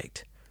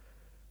investigate.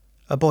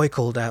 A boy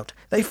called out,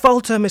 "They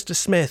falter, Mr.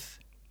 Smith!"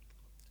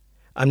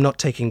 "I'm not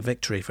taking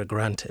victory for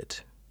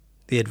granted."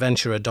 The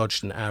adventurer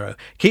dodged an arrow.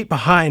 "Keep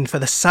behind, for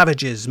the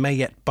savages may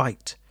yet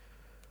bite."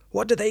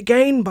 "What do they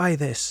gain by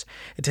this?"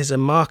 "It is a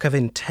mark of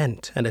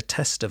intent and a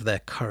test of their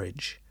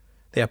courage.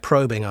 They are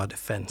probing our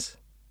defence."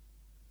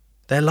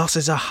 "Their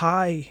losses are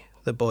high,"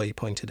 the boy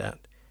pointed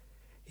out.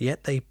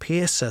 "Yet they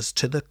pierce us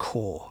to the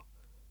core."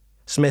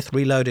 Smith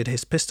reloaded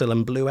his pistol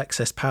and blew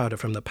excess powder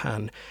from the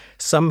pan.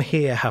 "Some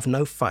here have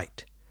no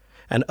fight,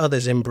 and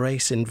others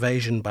embrace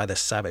invasion by the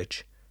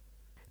savage."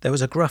 There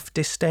was a gruff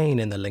disdain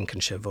in the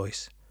Lincolnshire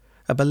voice,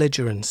 a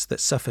belligerence that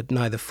suffered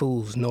neither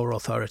fools nor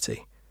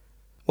authority.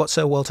 What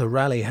Sir Walter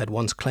Raleigh had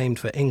once claimed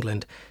for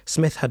England,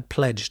 Smith had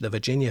pledged the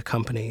Virginia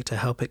Company to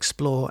help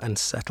explore and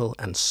settle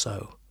and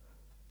sow.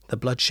 The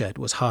bloodshed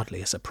was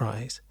hardly a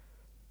surprise.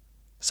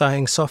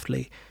 Sighing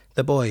softly,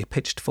 the boy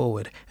pitched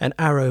forward, an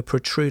arrow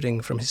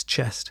protruding from his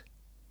chest.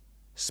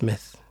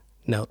 Smith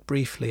knelt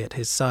briefly at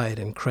his side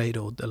and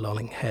cradled the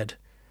lolling head.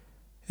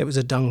 It was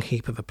a dung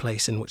heap of a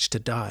place in which to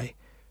die,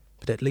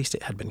 but at least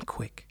it had been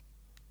quick.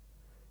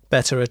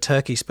 Better a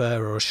turkey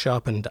spur or a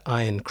sharpened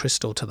iron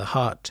crystal to the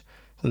heart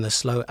than the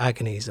slow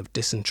agonies of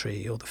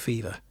dysentery or the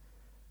fever.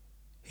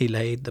 he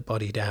laid the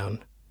body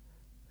down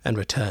and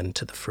returned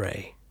to the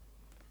fray.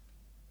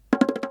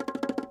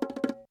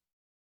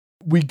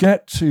 We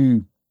get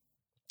to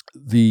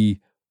the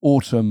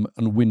autumn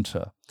and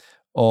winter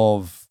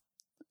of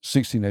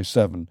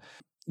 1607.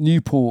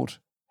 Newport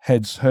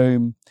heads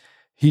home.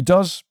 He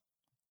does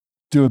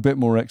do a bit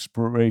more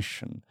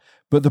exploration,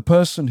 but the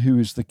person who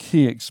is the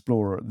key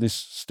explorer at this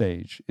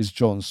stage is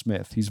John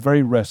Smith. He's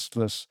very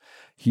restless.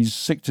 He's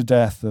sick to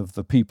death of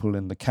the people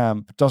in the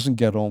camp, doesn't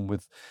get on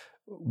with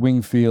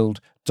Wingfield,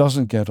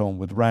 doesn't get on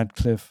with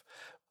Radcliffe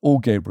or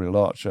Gabriel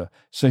Archer.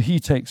 So he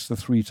takes the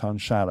 3-ton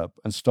shallop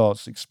and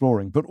starts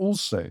exploring, but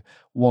also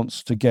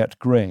wants to get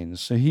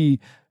grains. So he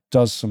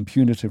does some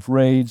punitive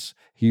raids.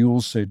 He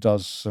also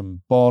does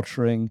some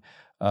bartering.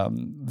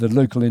 The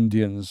local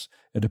Indians,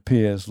 it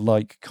appears,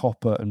 like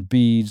copper and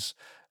beads,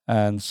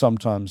 and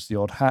sometimes the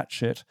odd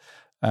hatchet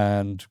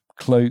and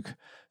cloak.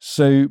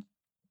 So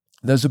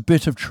there's a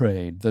bit of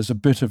trade, there's a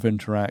bit of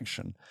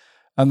interaction.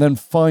 And then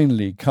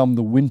finally, come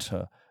the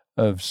winter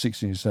of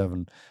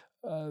 1607,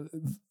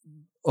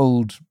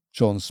 old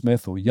John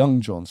Smith, or young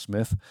John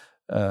Smith,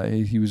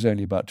 he was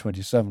only about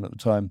 27 at the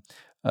time,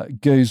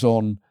 goes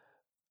on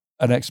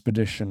an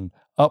expedition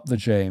up the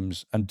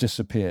James and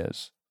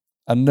disappears.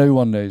 And no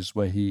one knows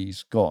where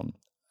he's gone.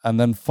 And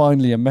then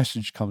finally a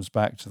message comes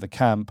back to the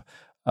camp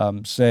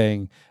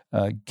saying,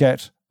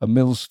 get a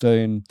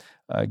millstone,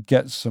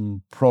 get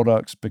some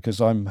products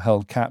because I'm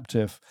held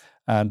captive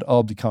and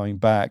I'll be coming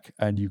back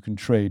and you can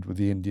trade with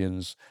the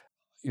Indians.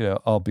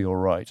 I'll be all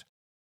right.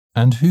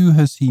 And who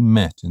has he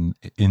met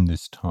in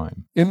this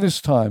time? In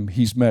this time,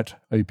 he's met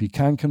O.P.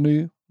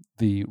 Kankanu,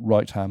 the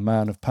right-hand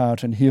man of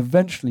Powhatan. He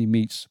eventually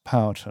meets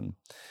Powhatan.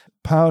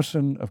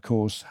 Powhatan, of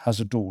course, has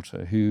a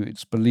daughter who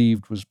it's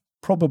believed was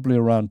probably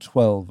around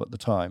 12 at the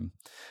time.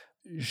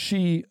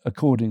 She,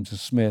 according to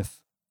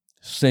Smith,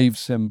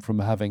 saves him from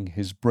having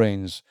his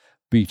brains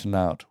beaten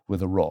out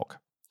with a rock.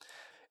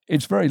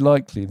 It's very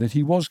likely that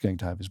he was going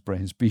to have his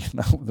brains beaten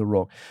out with a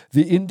rock.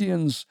 The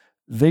Indians,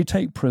 they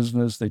take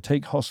prisoners, they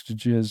take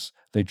hostages,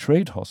 they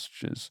trade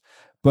hostages,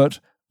 but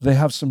they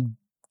have some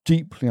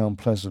deeply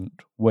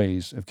unpleasant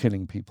ways of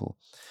killing people.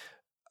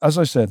 As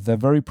I said, they're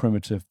very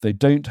primitive. They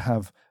don't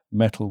have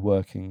metal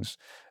workings,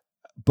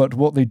 but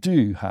what they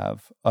do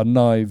have are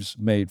knives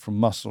made from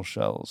mussel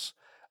shells.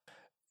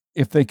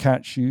 If they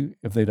catch you,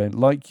 if they don't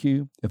like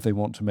you, if they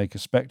want to make a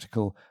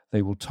spectacle,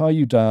 they will tie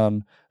you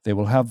down. They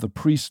will have the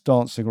priests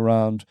dancing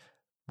around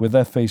with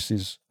their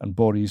faces and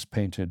bodies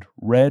painted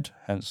red,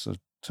 hence the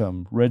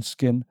term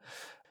redskin.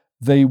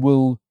 They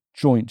will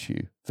joint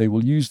you. They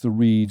will use the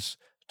reeds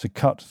to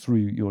cut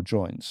through your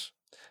joints,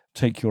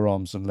 take your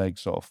arms and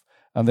legs off.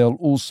 And they'll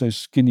also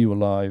skin you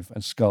alive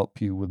and scalp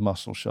you with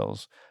mussel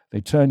shells. They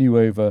turn you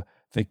over,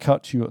 they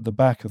cut you at the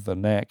back of the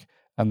neck,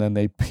 and then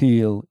they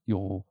peel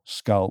your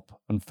scalp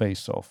and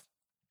face off.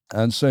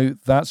 And so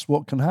that's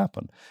what can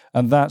happen.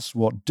 And that's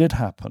what did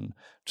happen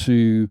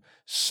to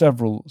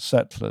several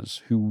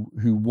settlers who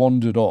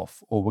wandered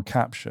off or were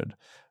captured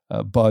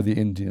by the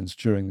Indians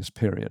during this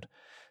period.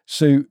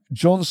 So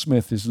John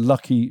Smith is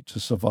lucky to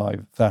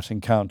survive that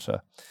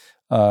encounter.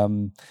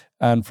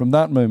 And from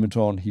that moment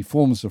on, he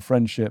forms a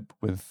friendship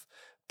with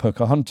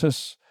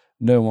Pocahontas.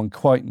 No one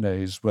quite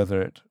knows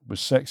whether it was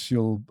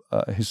sexual.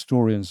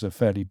 Historians are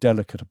fairly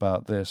delicate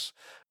about this,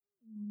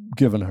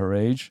 given her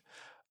age.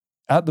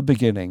 At the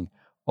beginning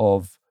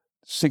of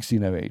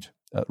 1608,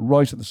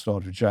 right at the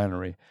start of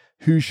January,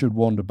 who should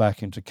wander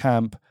back into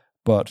camp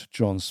but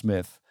John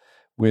Smith,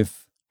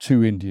 with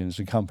 2 Indians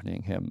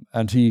accompanying him.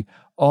 And he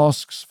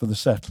asks for the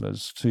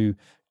settlers to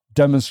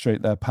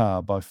demonstrate their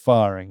power by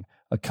firing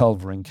a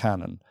culverin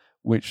cannon,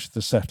 which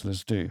the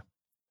settlers do.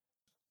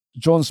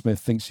 John Smith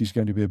thinks he's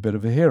going to be a bit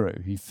of a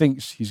hero. He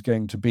thinks he's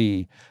going to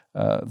be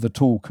the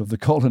talk of the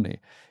colony.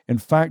 In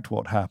fact,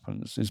 what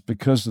happens is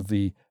because of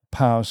the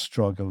power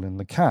struggle in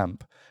the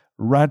camp,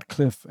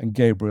 Radcliffe and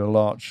Gabriel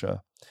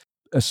Archer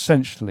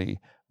essentially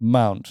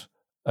mount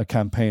a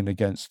campaign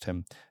against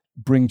him,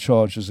 bring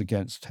charges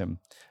against him.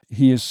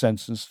 He is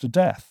sentenced to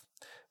death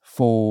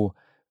for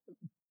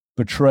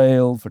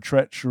betrayal, for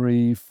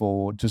treachery,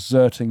 for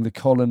deserting the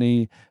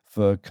colony,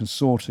 for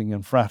consorting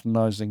and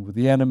fraternizing with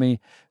the enemy.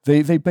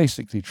 They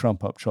basically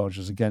trump up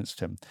charges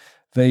against him.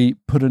 They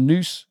put a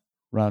noose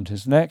round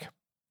his neck,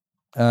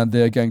 and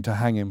they're going to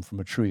hang him from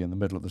a tree in the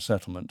middle of the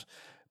settlement.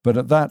 But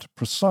at that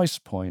precise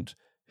point,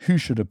 who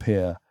should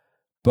appear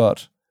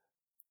but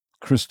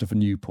Christopher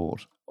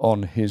Newport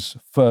on his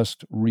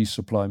first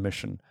resupply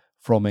mission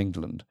from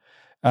England?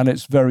 And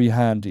it's very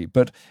handy,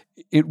 but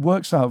it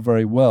works out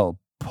very well,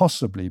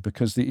 possibly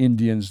because the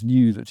Indians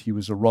knew that he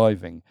was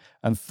arriving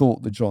and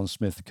thought that John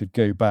Smith could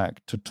go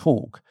back to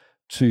talk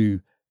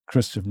to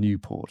Christopher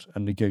Newport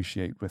and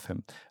negotiate with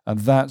him. And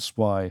that's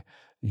why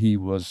he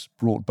was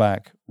brought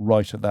back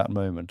right at that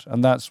moment.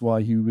 And that's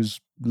why he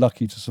was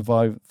lucky to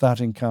survive that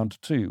encounter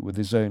too with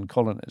his own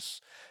colonists.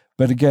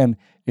 But again,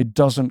 it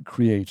doesn't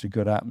create a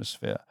good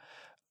atmosphere.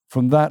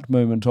 From that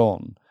moment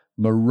on,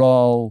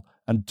 morale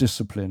and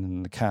discipline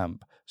in the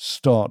camp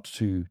start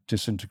to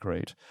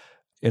disintegrate.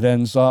 It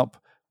ends up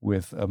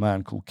with a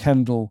man called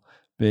Kendall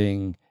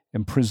being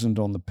imprisoned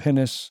on the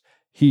pinnace.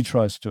 He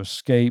tries to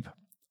escape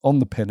on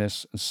the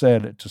pinnace and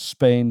sail it to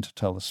Spain to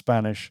tell the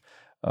Spanish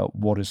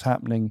what is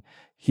happening.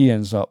 He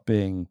ends up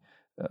being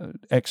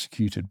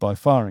executed by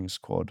firing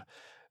squad.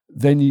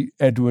 Then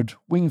Edward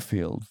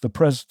Wingfield, the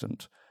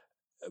president,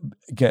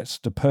 gets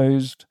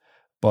deposed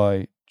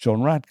by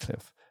John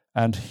Radcliffe,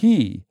 and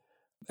he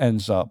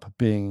ends up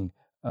being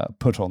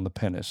put on the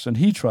pinnace. And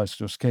he tries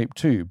to escape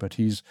too, but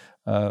he's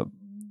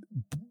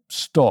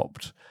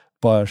stopped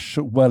by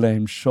a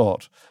well-aimed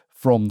shot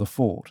from the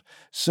fort.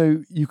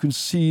 So you can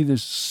see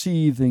this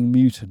seething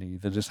mutiny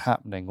that is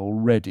happening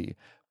already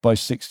by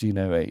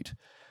 1608.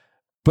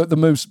 But the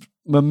most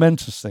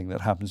momentous thing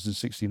that happens in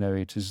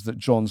 1608 is that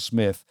John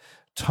Smith,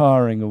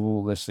 tiring of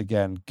all this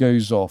again,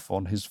 goes off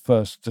on his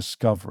first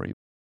discovery.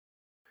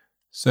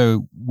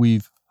 So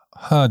we've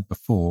heard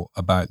before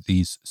about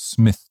these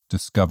Smith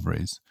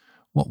discoveries.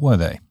 What were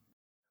they?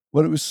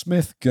 Well, it was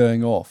Smith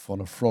going off on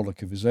a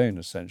frolic of his own,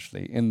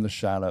 essentially, in the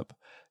shallop.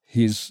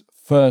 His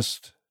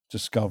first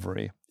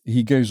discovery,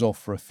 he goes off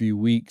for a few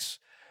weeks.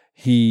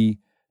 He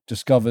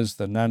discovers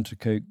the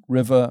Nanticoke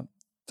River,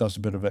 does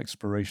a bit of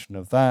exploration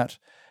of that.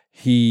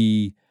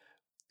 He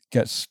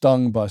gets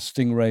stung by a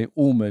stingray,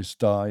 almost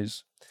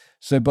dies.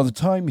 So by the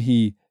time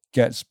he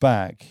gets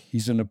back,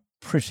 he's in a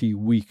pretty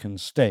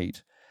weakened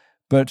state,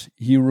 but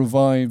he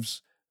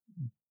revives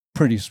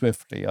pretty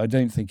swiftly. I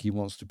don't think he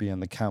wants to be in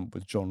the camp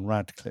with John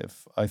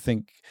Radcliffe. I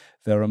think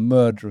there are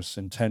murderous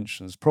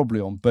intentions,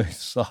 probably on both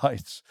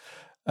sides.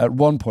 At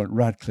one point,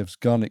 Radcliffe's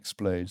gun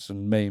explodes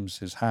and maims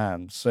his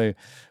hand. So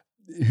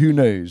who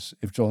knows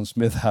if John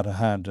Smith had a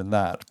hand in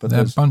that. But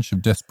they're a bunch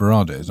of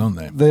desperados, aren't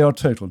they? They are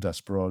total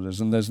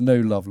desperados, and there's no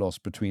love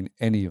lost between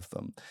any of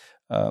them.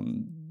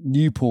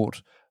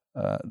 Newport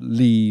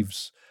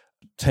leaves,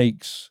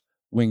 takes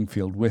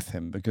Wingfield with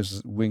him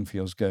because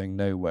Wingfield's going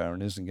nowhere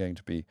and isn't going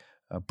to be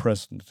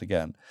president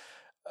again.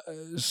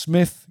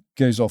 Smith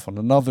goes off on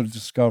another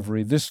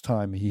discovery. This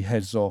time he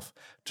heads off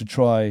to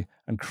try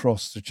and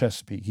cross the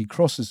Chesapeake. He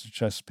crosses the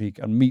Chesapeake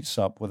and meets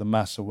up with the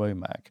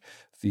Massawomac,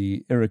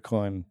 the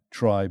Iroquois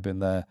tribe in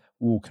their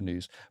war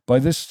canoes. By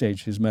this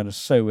stage, his men are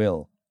so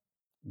ill,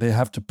 they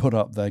have to put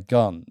up their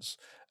guns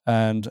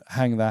and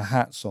hang their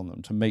hats on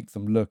them to make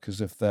them look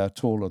as if they're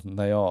taller than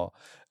they are,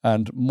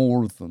 and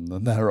more of them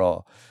than there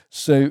are.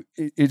 So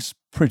it's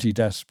pretty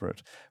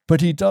desperate.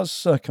 But he does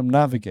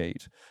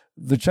circumnavigate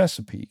the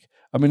Chesapeake.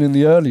 I mean, in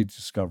the early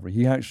discovery,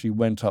 he actually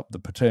went up the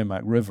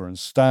Potomac River and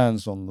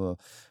stands on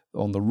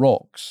the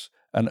rocks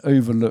and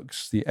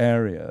overlooks the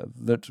area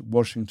that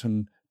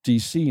Washington,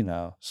 D.C.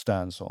 now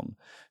stands on.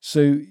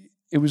 So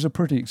it was a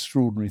pretty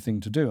extraordinary thing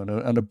to do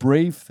and a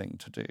brave thing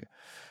to do.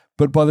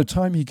 But by the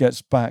time he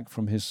gets back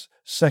from his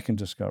second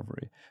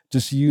discovery,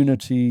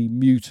 disunity,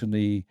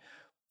 mutiny,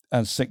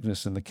 and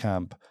sickness in the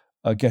camp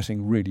are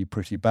getting really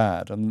pretty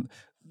bad. And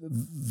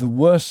the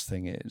worst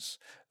thing is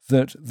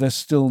that there's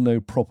still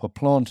no proper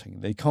planting.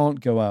 They can't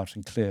go out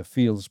and clear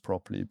fields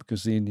properly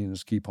because the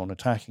Indians keep on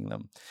attacking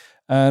them.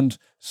 And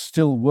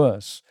still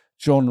worse,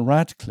 John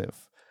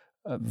Radcliffe,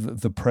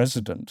 the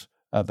president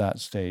at that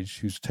stage,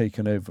 who's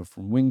taken over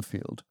from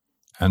Wingfield,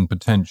 and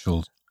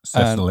potential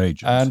Cecil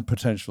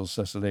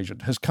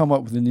agent, has come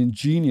up with an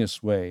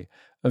ingenious way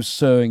of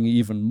sowing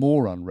even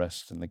more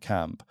unrest in the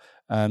camp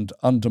and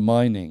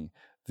undermining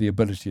the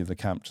ability of the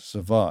camp to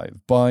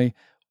survive by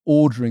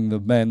ordering the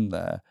men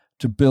there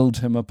to build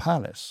him a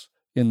palace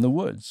in the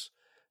woods.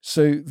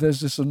 So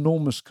there's this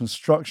enormous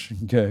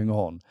construction going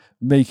on,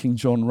 making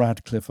John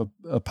Radcliffe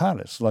a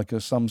palace, like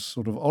some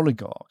sort of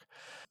oligarch.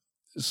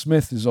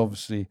 Smith is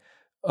obviously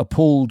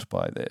appalled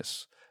by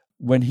this.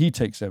 When he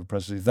takes over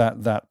presidency,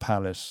 that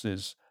palace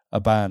is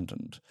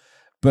abandoned.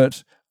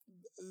 But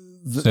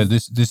so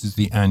this is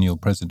the annual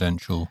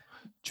presidential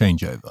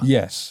changeover.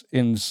 Yes,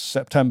 in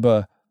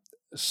September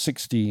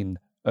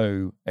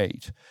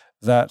 1608.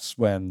 That's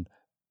when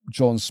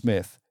John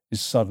Smith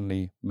is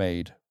suddenly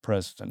made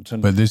president.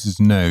 But this is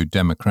no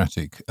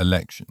democratic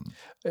election.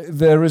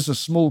 There is a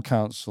small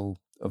council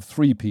of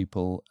 3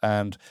 people,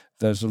 and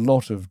there's a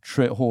lot of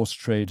horse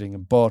trading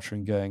and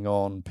bartering going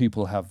on.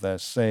 People have their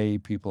say,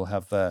 people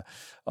have their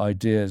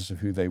ideas of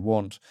who they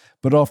want.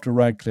 But after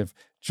Radcliffe,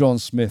 John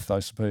Smith, I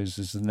suppose,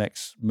 is the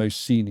next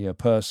most senior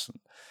person.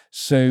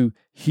 So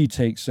he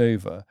takes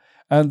over.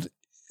 And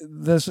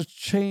there's a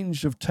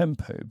change of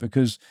tempo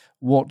because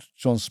what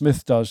John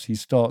Smith does, he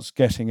starts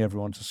getting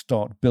everyone to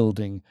start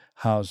building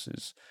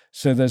houses.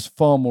 So there's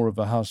far more of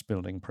a house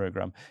building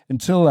program.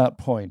 Until that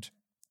point,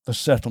 the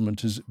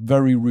settlement is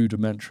very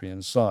rudimentary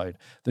inside.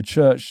 The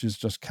church is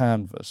just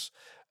canvas,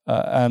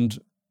 and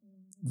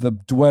the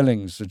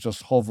dwellings are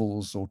just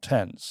hovels or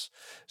tents.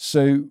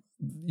 So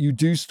you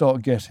do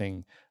start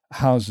getting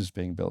houses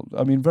being built.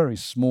 I mean, very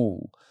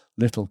small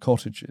little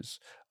cottages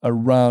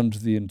around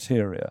the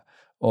interior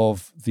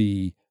of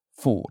the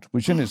fort,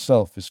 which in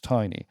itself is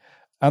tiny.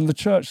 And the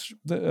church,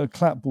 the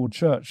clapboard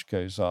church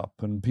goes up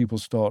and people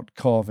start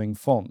carving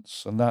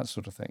fonts and that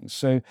sort of thing.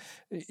 So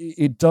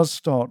it does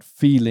start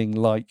feeling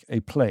like a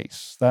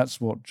place. That's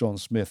what John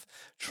Smith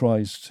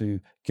tries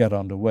to get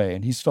underway.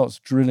 And he starts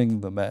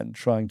drilling the men,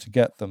 trying to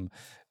get them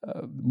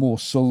more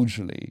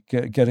soldierly,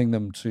 getting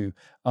them to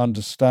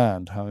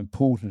understand how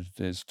important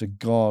it is to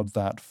guard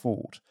that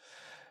fort.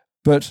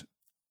 But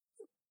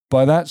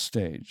by that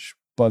stage,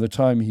 by the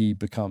time he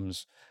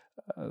becomes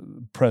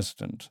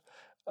president,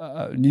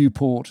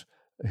 Newport,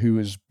 who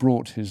has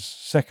brought his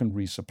second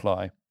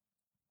resupply,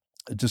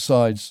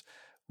 decides,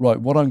 right,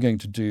 what I'm going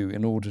to do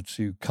in order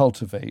to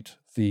cultivate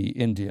the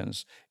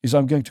Indians is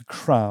I'm going to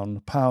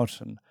crown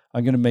Powhatan.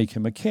 I'm going to make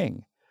him a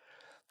king.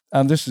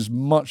 And this is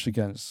much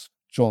against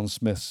John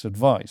Smith's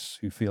advice,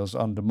 who feels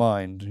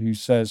undermined, who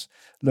says,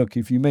 look,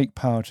 if you make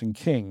Powhatan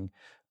king,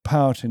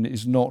 Powhatan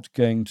is not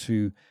going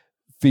to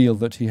feel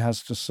that he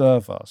has to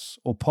serve us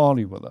or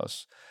parley with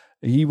us.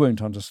 He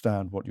won't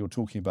understand what you're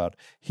talking about.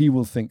 He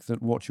will think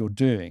that what you're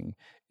doing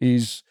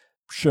is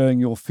showing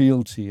your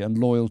fealty and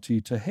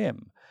loyalty to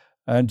him,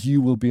 and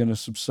you will be in a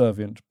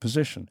subservient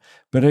position.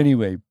 But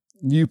anyway,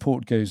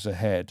 Newport goes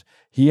ahead.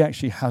 He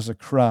actually has a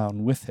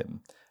crown with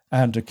him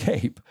and a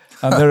cape,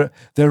 and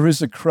there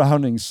is a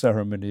crowning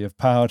ceremony of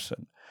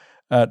Powhatan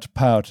at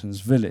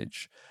Powhatan's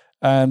village.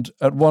 And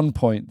at one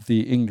point,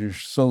 the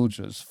English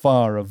soldiers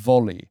fire a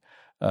volley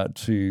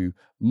to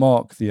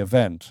mark the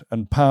event,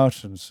 and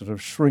Powhatan sort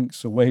of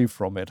shrinks away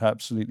from it,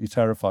 absolutely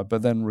terrified,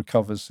 but then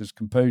recovers his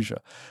composure.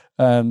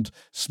 And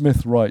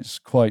Smith writes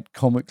quite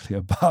comically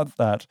about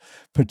that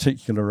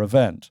particular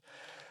event.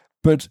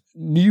 But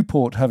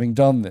Newport, having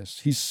done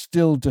this, he's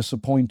still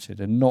disappointed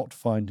in not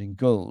finding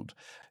gold.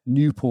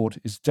 Newport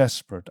is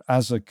desperate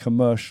as a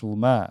commercial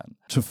man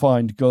to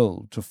find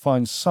gold, to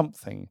find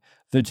something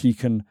that he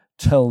can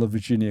tell the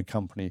Virginia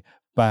Company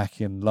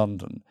back in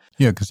London.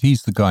 Yeah, because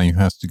he's the guy who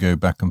has to go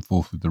back and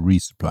forth with the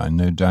resupply and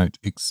no doubt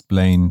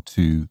explain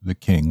to the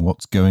king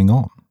what's going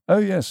on. Oh,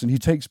 yes, and he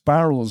takes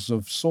barrels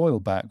of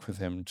soil back with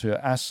him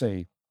to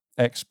assay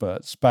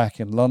experts back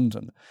in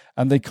London,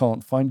 and they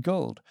can't find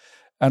gold.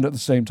 And at the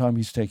same time,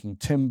 he's taking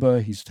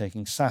timber, he's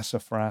taking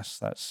sassafras,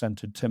 that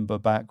scented timber,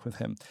 back with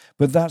him.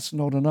 But that's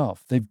not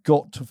enough. They've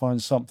got to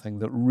find something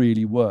that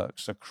really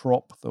works, a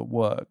crop that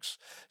works,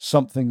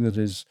 something that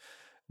is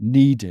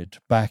needed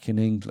back in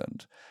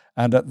England.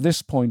 And at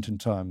this point in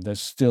time,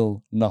 there's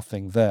still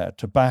nothing there.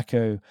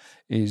 Tobacco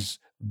is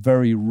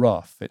very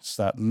rough. It's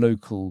that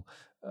local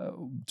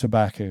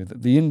tobacco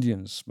that the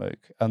Indians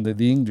smoke and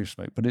the English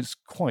smoke, but it's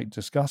quite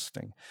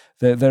disgusting.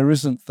 There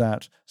isn't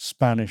that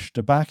Spanish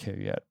tobacco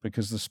yet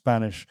because the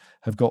Spanish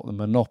have got the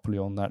monopoly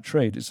on that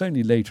trade. It's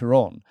only later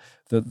on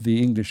that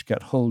the English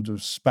get hold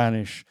of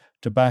Spanish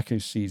tobacco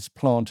seeds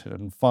planted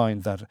and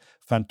find that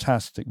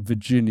fantastic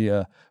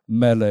Virginia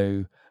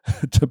mellow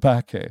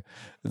tobacco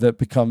that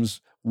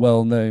becomes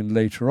well known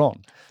later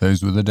on.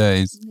 Those were the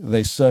days.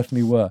 They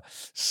certainly were.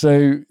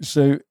 So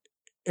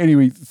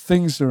anyway,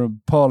 things are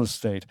in parlor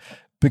state.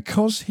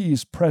 Because he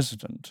is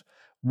president,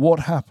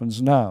 what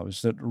happens now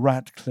is that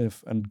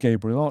Ratcliffe and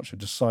Gabriel Archer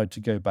decide to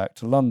go back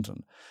to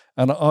London.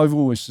 And I've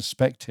always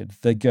suspected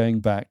they're going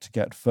back to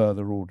get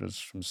further orders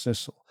from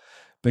Cecil,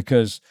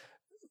 because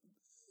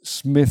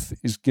Smith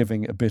is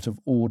giving a bit of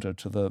order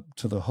to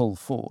the whole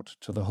fort,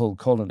 to the whole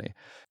colony.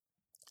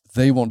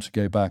 They want to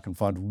go back and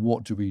find,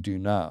 what do we do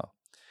now?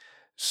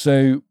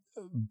 So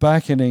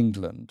back in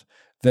England,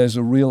 there's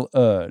a real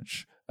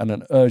urge and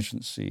an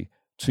urgency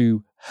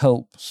to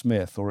help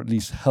Smith, or at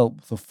least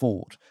help the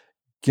fort,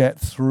 get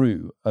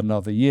through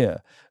another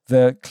year.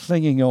 They're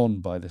clinging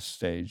on by this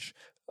stage.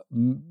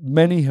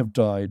 Many have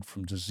died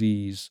from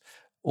disease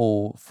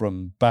or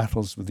from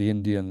battles with the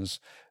Indians.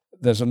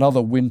 There's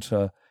another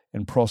winter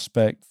in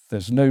prospect.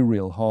 There's no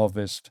real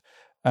harvest.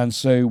 And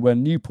so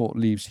when Newport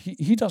leaves,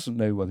 he doesn't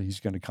know whether he's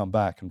going to come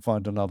back and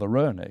find another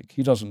Roanoke.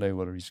 He doesn't know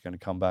whether he's going to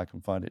come back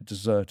and find it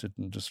deserted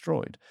and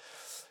destroyed.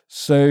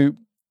 So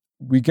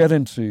we get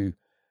into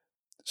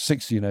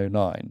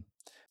 1609.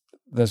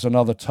 There's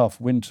another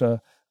tough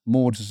winter,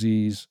 more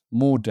disease,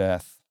 more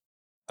death.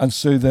 And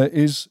so there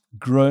is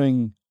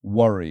growing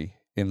worry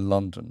in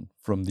London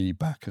from the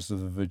backers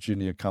of the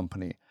Virginia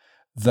Company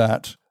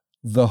that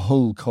the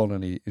whole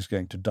colony is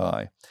going to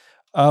die.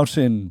 Out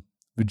in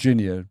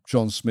Virginia,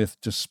 John Smith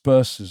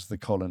disperses the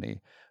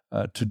colony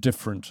to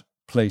different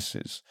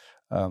places.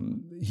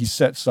 He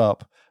sets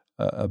up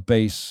a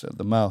base at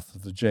the mouth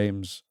of the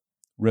James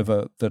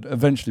River that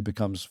eventually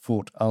becomes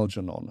Fort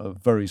Algernon, a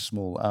very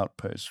small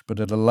outpost,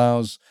 but it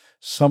allows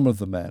some of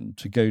the men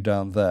to go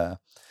down there,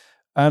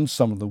 and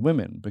some of the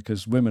women,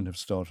 because women have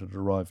started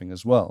arriving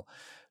as well,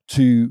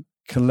 to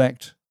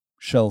collect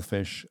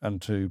shellfish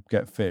and to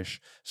get fish,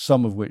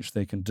 some of which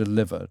they can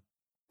deliver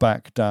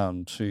back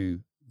down to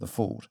the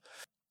fort.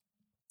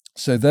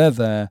 So they're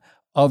there,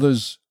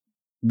 others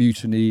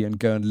mutiny and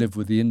go and live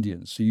with the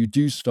Indians. So you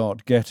do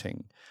start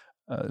getting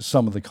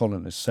some of the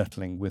colonists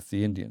settling with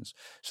the Indians.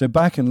 So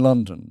back in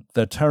London,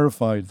 they're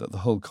terrified that the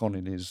whole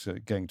colony is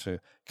going to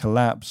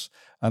collapse,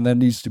 and there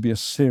needs to be a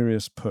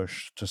serious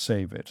push to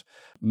save it,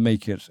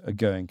 make it a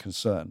going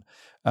concern.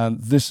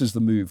 And this is the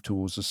move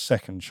towards a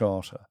second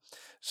charter.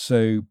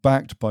 So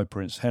backed by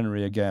Prince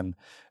Henry again,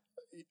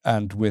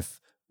 and with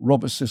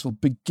Robert Cecil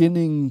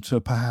beginning to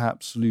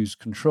perhaps lose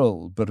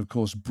control, but of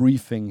course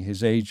briefing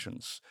his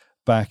agents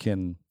back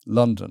in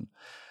London,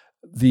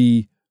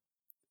 the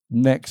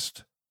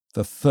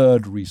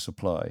third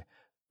resupply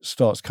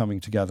starts coming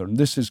together. And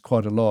this is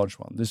quite a large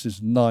one. This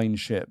is 9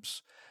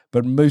 ships,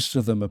 but most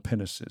of them are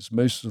pinnaces.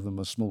 Most of them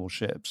are small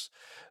ships.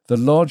 The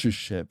largest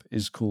ship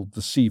is called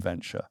the Sea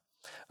Venture,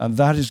 and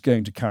that is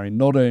going to carry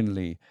not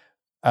only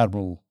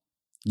Admiral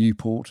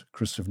Newport,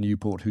 Christopher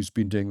Newport, who's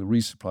been doing the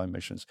resupply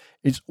missions,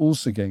 it's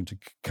also going to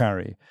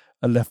carry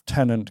a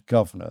Lieutenant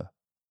Governor,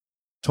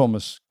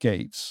 Thomas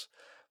Gates,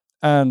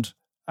 and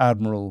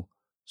Admiral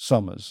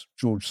Somers,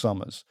 George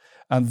Somers.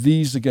 And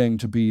these are going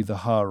to be the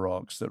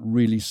hierarchs that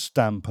really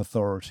stamp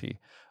authority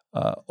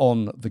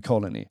on the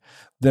colony.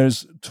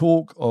 There's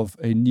talk of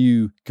a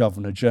new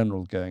Governor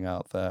General going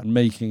out there and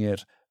making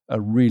it a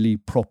really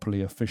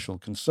properly official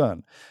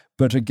concern.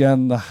 But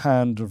again, the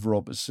hand of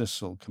Robert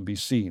Cecil can be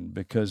seen,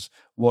 because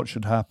what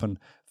should happen,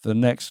 the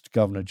next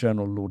Governor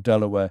General, Lord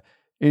Delaware,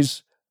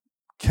 is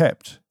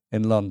kept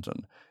in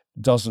London,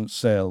 doesn't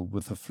sail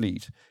with the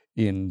fleet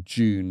in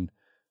June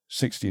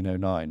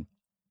 1609.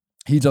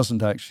 He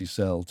doesn't actually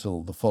sail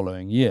till the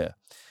following year.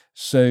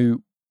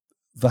 So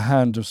the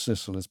hand of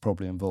Cecil is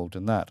probably involved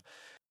in that.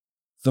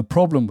 The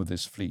problem with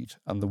this fleet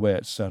and the way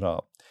it's set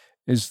up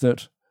is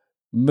that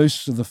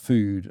most of the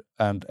food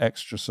and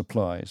extra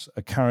supplies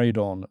are carried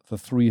on the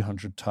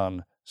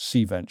 300-ton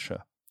Sea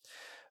Venture.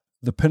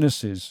 The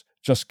pinnaces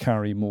just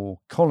carry more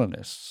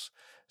colonists.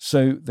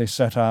 So they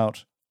set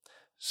out.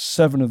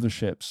 7 of the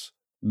ships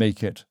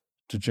make it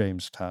to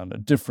Jamestown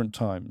at different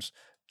times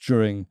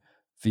during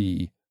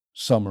the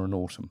summer and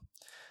autumn.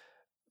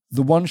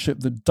 The one ship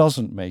that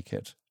doesn't make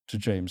it to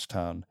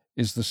Jamestown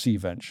is the Sea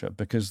Venture,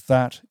 because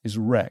that is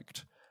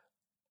wrecked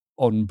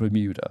on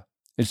Bermuda.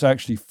 It's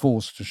actually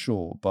forced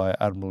ashore by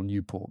Admiral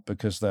Newport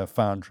because they're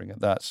foundering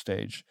at that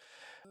stage.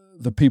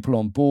 The people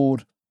on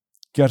board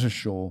get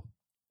ashore.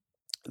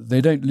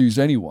 They don't lose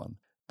anyone,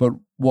 but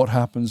what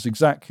happens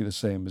exactly the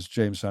same as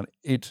Jamestown,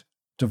 it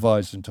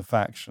divides into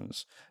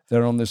factions.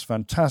 They're on this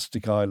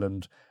fantastic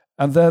island,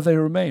 and there they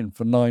remain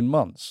for 9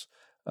 months,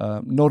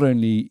 not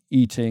only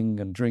eating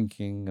and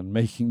drinking and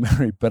making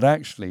merry, but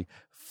actually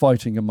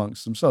fighting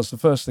amongst themselves. The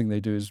first thing they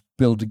do is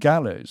build a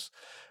gallows,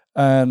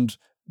 and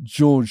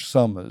George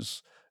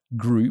Somers'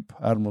 group,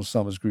 Admiral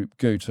Somers' group,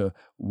 go to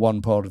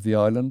one part of the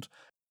island,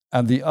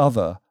 and the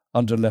other,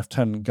 under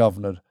Lieutenant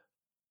Governor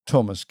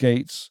Thomas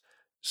Gates,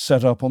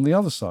 set up on the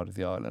other side of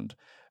the island.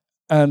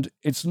 And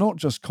it's not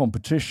just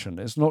competition,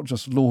 it's not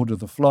just Lord of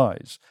the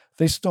Flies.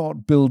 They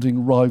start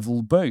building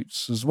rival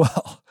boats as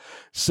well.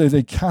 So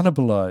they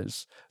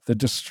cannibalize the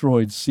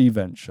destroyed Sea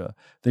Venture.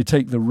 They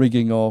take the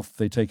rigging off,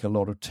 they take a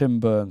lot of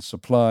timber and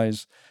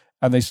supplies,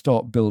 and they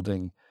start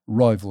building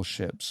rival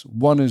ships.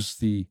 One is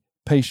the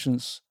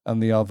Patience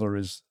and the other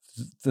is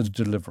the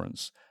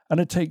Deliverance. And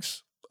it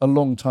takes a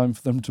long time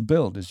for them to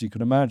build, as you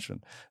can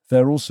imagine.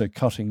 They're also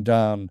cutting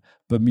down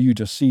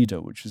Bermuda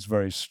cedar, which is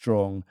very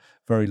strong,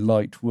 very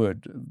light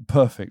wood,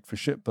 perfect for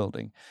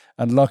shipbuilding.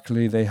 And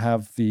luckily they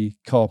have the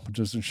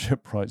carpenters and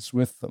shipwrights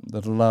with them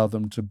that allow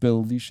them to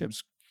build these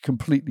ships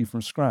completely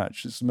from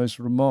scratch. It's the most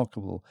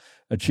remarkable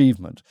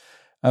achievement.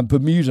 And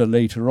Bermuda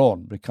later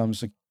on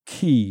becomes a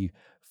key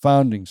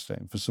founding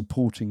stone for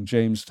supporting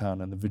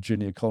Jamestown and the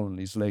Virginia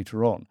colonies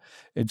later on.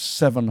 It's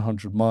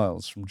 700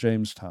 miles from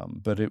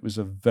Jamestown, but it was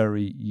a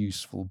very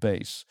useful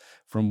base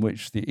from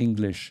which the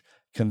English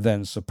can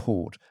then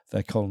support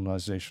their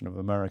colonization of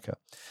America.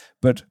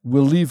 But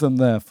we'll leave them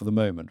there for the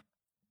moment,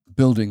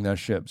 building their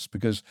ships,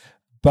 because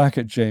back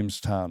at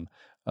Jamestown,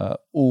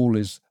 all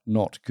is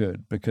not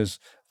good, because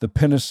the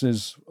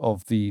pinnaces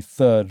of the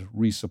third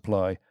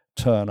resupply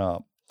turn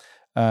up,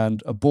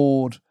 and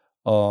aboard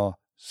are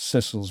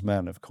Cecil's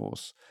men, of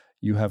course.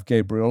 You have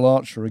Gabriel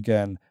Archer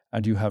again,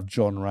 and you have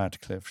John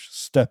Radcliffe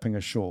stepping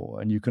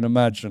ashore. And you can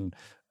imagine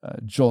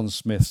John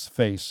Smith's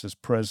face as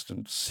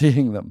president,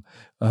 seeing them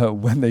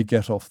when they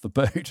get off the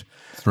boat.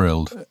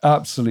 Thrilled.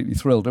 Absolutely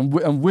thrilled.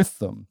 And with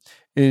them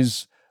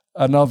is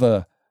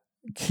another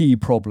key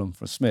problem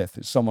for Smith.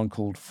 It's someone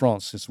called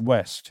Francis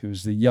West, who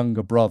is the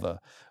younger brother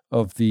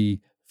of the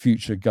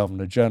future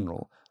Governor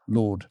General,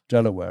 Lord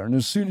Delaware. And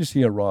as soon as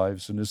he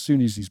arrives, and as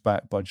soon as he's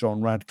backed by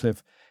John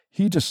Radcliffe,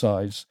 he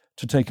decides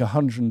to take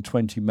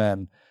 120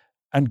 men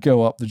and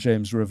go up the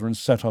James River and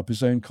set up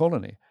his own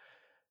colony.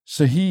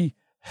 So he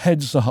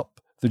heads up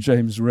the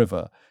James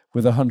River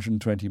with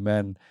 120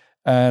 men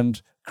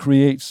and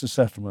creates a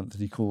settlement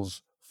that he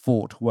calls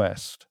Fort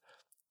West.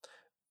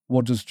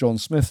 What does John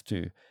Smith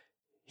do?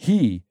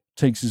 He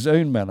takes his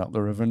own men up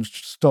the river and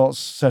starts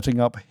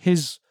setting up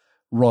his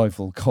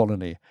rival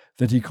colony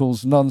that he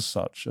calls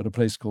Nonsuch at a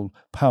place called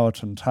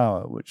Powhatan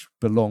Tower, which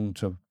belonged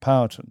to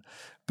Powhatan.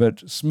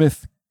 But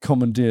Smith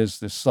commandeers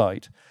this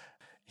site.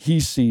 He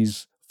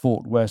sees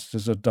Fort West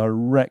as a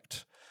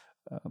direct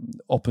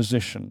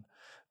opposition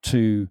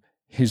to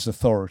his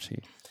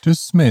authority. Does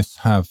Smith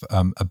have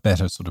a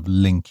better sort of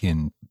link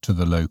in to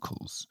the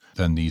locals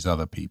than these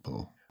other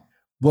people?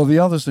 Well, the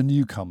others are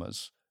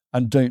newcomers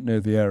and don't know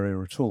the area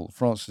at all.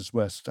 Francis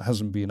West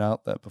hasn't been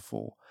out there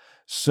before.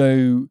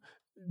 So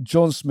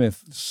John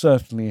Smith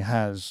certainly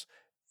has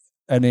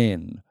an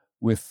in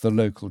with the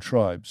local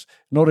tribes.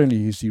 Not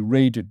only has he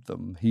raided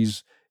them,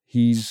 he's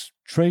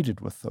traded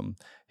with them.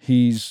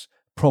 He's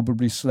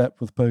probably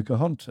slept with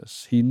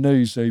Pocahontas. He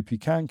knows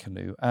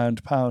Opechancanough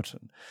and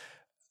Powhatan,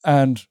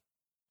 and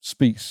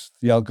speaks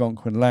the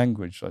Algonquin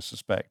language, I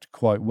suspect,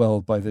 quite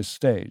well by this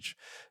stage.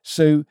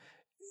 So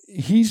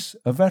he's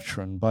a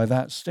veteran by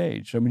that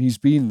stage. I mean, he's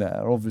been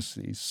there,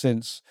 obviously,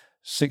 since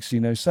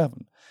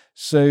 1607.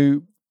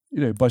 So,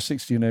 by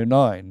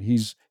 1609,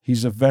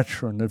 he's a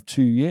veteran of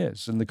 2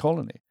 years in the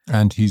colony.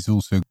 And he's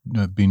also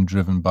been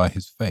driven by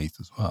his faith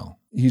as well.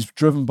 He's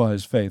driven by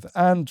his faith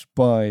and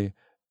by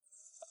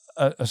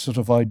a sort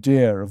of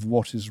idea of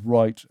what is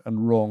right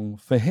and wrong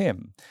for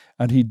him.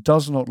 And he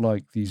does not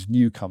like these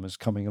newcomers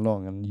coming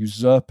along and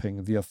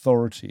usurping the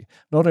authority,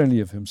 not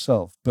only of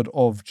himself, but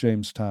of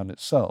Jamestown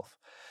itself.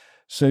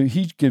 So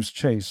he gives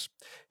chase.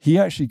 He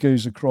actually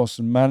goes across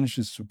and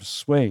manages to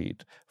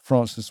persuade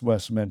Francis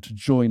West's men to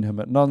join him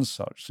at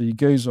Nonsuch. So he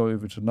goes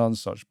over to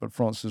Nonsuch, but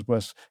Francis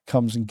West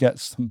comes and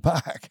gets them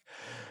back.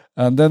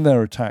 And then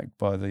they're attacked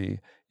by the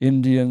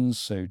Indians,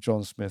 so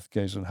John Smith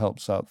goes and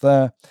helps out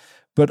there.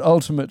 But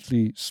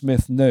ultimately,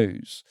 Smith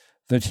knows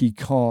that he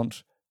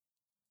can't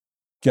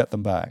get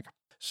them back.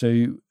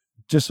 So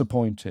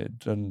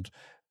disappointed and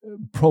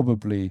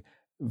probably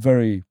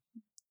very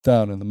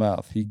down in the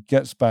mouth, he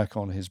gets back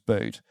on his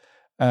boat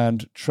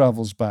and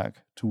travels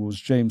back towards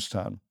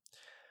Jamestown.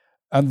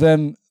 And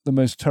then the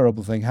most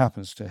terrible thing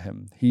happens to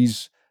him.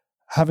 He's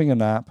having a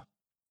nap.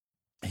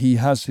 He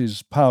has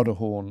his powder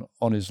horn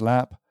on his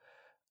lap,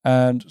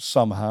 and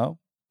somehow,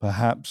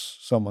 perhaps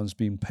someone's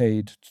been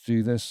paid to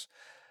do this,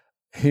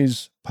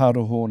 his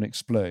powder horn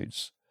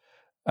explodes.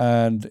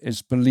 And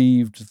it's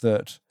believed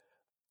that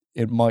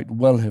it might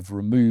well have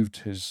removed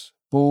his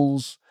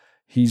balls.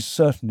 He's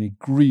certainly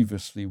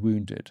grievously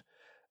wounded,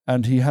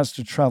 and he has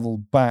to travel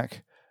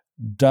back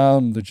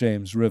down the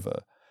James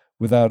River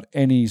without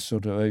any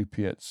sort of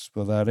opiates,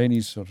 without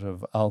any sort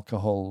of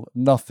alcohol,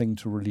 nothing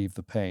to relieve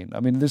the pain. I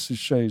mean, this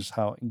shows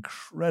how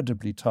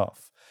incredibly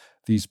tough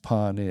these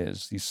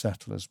pioneers, these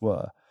settlers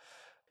were.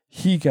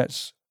 He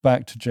gets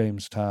back to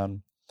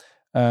Jamestown,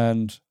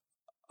 and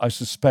I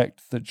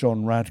suspect that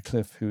John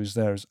Radcliffe, who is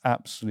there, is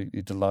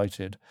absolutely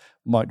delighted,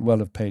 might well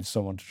have paid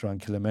someone to try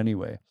and kill him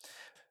anyway.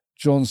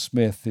 John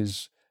Smith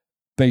is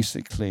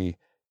basically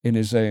in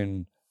his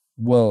own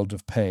world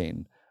of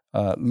pain,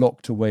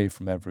 locked away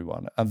from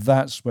everyone. And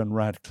that's when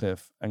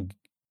Radcliffe and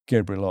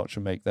Gabriel Archer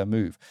make their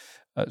move.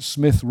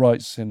 Smith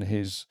writes in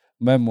his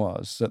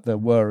memoirs that there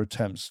were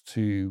attempts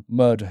to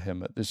murder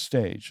him at this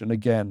stage. And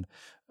again,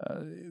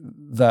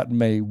 that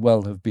may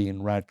well have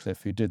been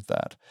Radcliffe who did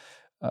that.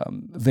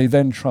 They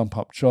then trump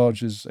up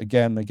charges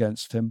again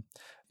against him.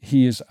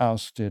 He is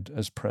ousted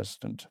as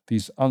president.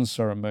 He's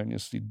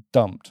unceremoniously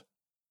dumped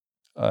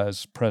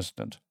as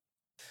president.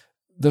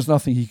 There's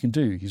nothing he can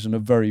do. He's in a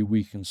very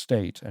weakened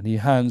state, and he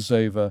hands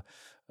over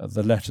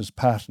the letters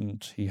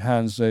patent. He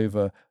hands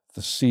over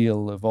the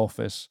seal of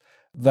office.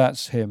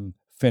 That's him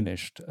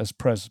finished as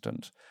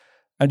president.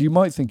 And you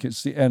might think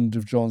it's the end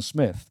of John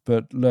Smith,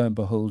 but lo and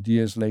behold,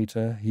 years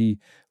later, he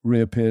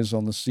reappears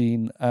on the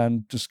scene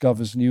and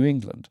discovers New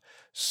England.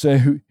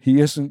 So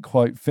he isn't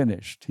quite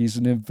finished. He's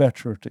an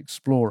inveterate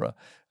explorer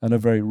and a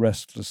very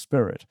restless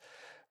spirit.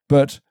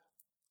 But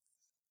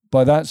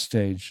by that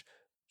stage,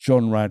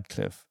 John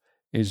Radcliffe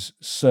is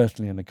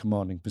certainly in a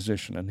commanding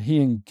position, and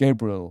he and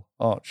Gabriel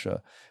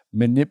Archer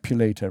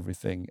manipulate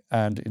everything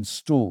and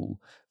install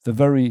the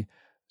very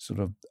sort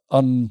of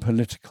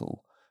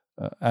unpolitical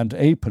and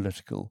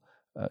apolitical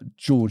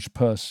George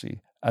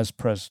Percy as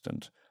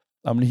president.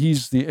 I mean,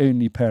 he's the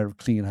only pair of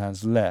clean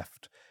hands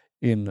left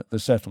in the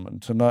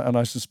settlement, and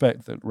I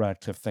suspect that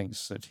Radcliffe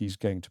thinks that he's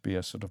going to be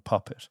a sort of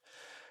puppet.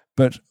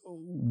 But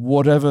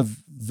whatever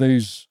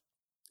those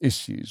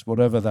issues,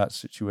 whatever that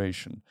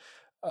situation,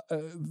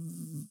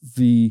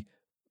 the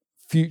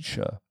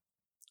future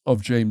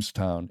of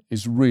Jamestown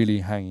is really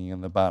hanging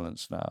in the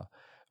balance now,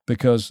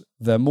 because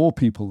there are more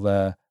people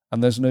there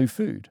and there's no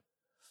food.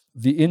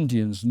 The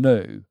Indians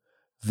know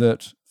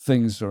that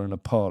things are in a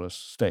parlous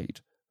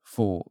state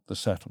for the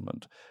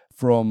settlement.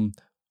 From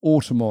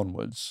autumn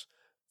onwards,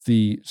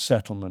 the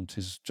settlement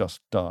is just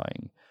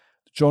dying.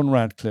 John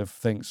Radcliffe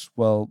thinks,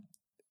 well,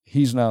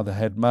 he's now the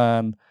head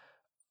man.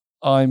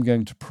 I'm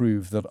going to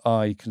prove that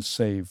I can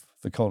save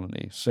the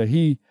colony. So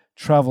he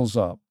travels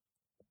up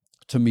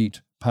to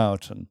meet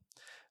Powhatan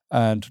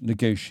and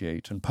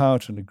negotiate, and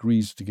Powhatan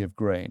agrees to give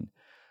grain.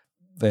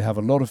 They have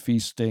a lot of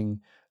feasting,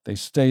 they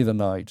stay the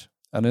night,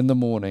 and in the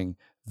morning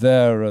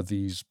there are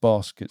these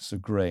baskets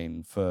of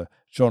grain for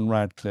John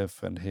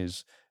Radcliffe and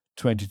his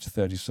 20 to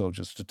 30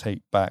 soldiers to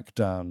take back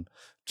down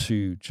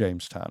to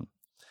Jamestown.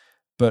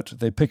 But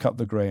they pick up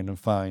the grain and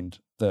find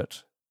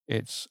that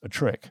it's a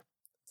trick.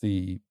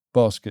 The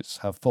baskets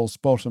have false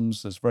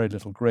bottoms, there's very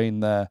little grain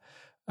there,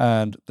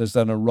 and there's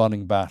then a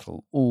running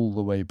battle all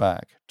the way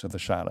back to the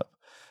shallop.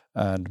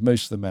 And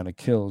most of the men are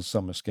killed,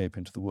 some escape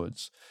into the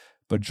woods.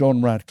 But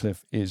John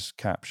Radcliffe is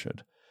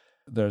captured.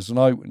 There's an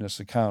eyewitness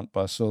account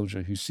by a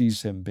soldier who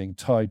sees him being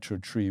tied to a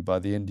tree by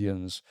the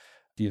Indians.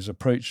 He is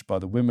approached by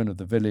the women of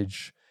the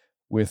village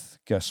with,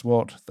 guess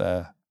what,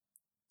 their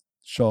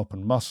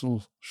sharpened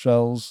muscle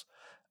shells,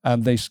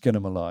 and they skin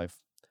him alive.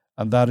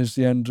 And that is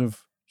the end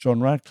of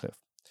John Radcliffe.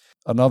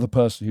 Another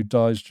person who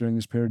dies during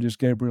this period is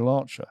Gabriel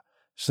Archer.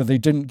 So they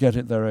didn't get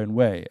it their own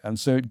way. And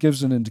so it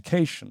gives an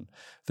indication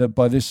that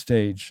by this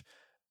stage,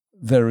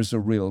 there is a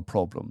real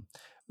problem.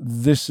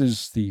 This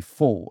is the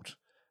fort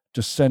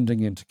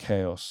descending into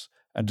chaos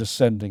and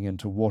descending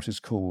into what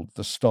is called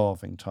the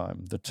starving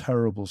time, the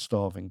terrible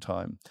starving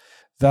time.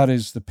 That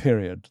is the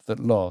period that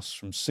lasts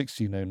from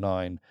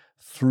 1609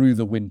 through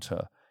the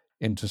winter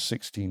into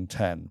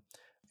 1610.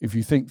 If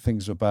you think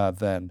things were bad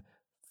then,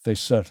 they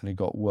certainly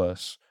got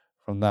worse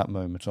from that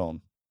moment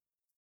on.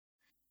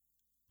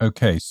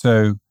 Okay,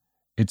 so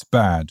it's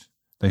bad.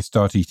 They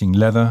start eating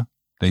leather.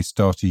 They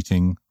start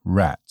eating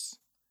rats.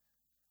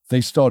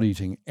 They start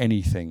eating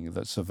anything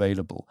that's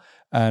available,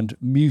 and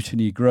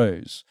mutiny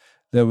grows.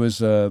 There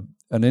was an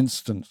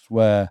instance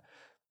where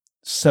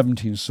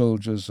 17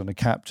 soldiers and a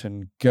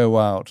captain go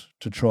out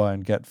to try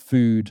and get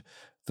food.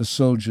 The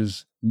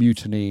soldiers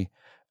mutiny,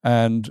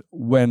 and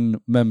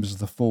when members of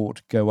the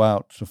fort go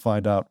out to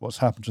find out what's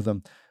happened to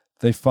them,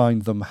 they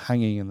find them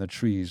hanging in the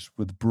trees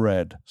with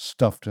bread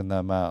stuffed in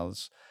their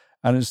mouths.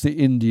 And it's the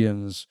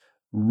Indians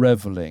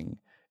reveling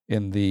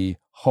in the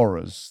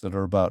horrors that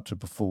are about to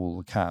befall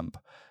the camp.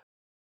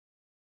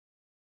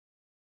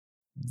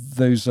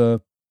 Those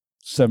are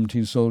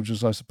 17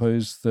 soldiers, I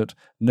suppose, that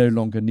no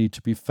longer need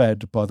to be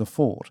fed by the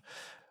fort.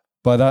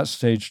 By that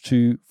stage,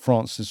 too,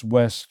 Francis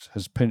West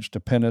has pinched a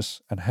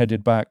pinnace and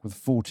headed back with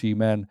 40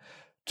 men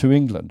to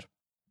England.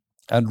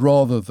 And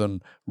rather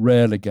than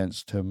rail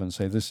against him and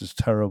say, this is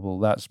terrible,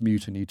 that's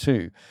mutiny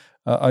too,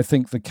 I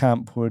think the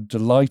camp were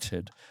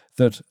delighted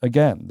that,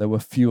 again, there were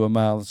fewer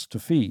mouths to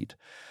feed.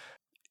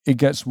 It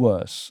gets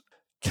worse.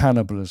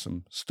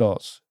 Cannibalism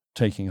starts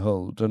taking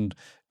hold. And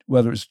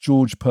whether it's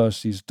George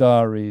Percy's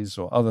diaries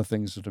or other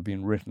things that have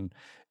been written,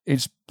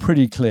 it's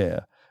pretty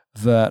clear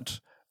that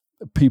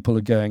people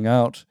are going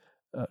out,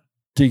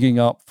 digging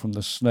up from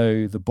the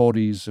snow the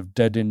bodies of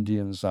dead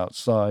Indians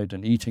outside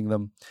and eating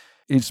them.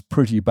 It's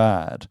pretty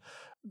bad.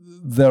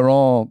 There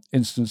are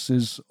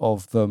instances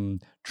of them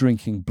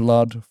drinking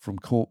blood from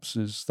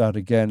corpses. That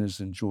again is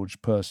in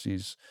George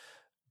Percy's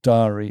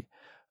diary.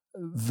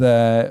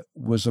 There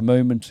was a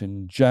moment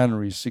in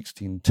January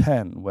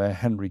 1610 where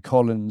Henry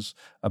Collins,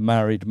 a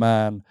married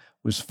man,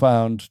 was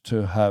found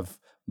to have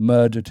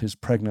murdered his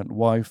pregnant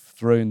wife,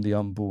 thrown the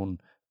unborn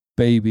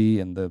baby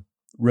in the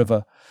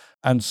river,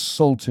 and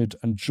salted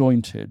and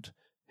jointed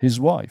his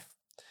wife,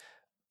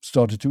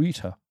 started to eat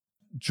her.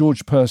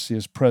 George Percy,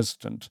 as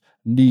president,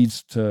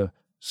 needs to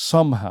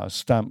somehow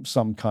stamp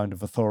some kind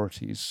of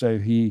authority. So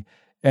he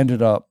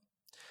ended up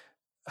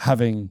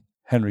having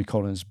Henry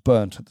Collins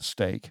burnt at the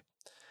stake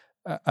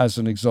as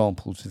an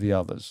example to the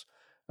others.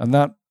 And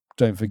that,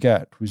 don't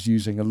forget, was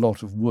using a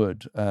lot of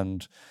wood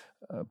and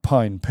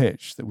pine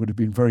pitch that would have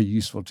been very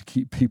useful to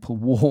keep people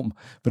warm,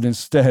 but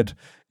instead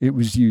it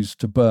was used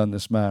to burn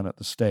this man at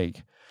the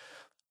stake.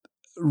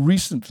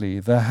 Recently,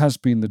 there has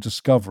been the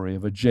discovery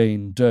of a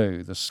Jane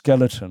Doe, the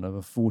skeleton of a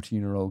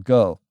 14-year-old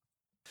girl.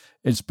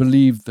 It's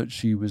believed that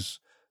she was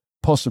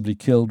possibly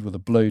killed with a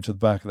blow to the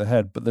back of the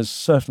head, but there's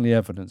certainly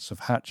evidence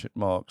of hatchet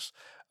marks,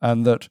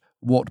 and that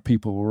what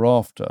people were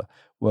after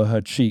were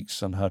her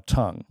cheeks and her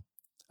tongue,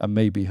 and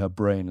maybe her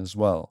brain as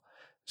well.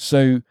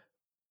 So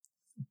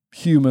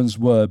humans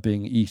were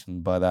being eaten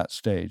by that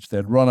stage.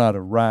 They'd run out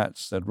of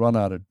rats, they'd run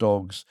out of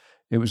dogs.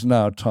 It was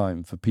now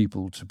time for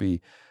people to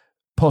be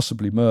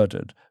possibly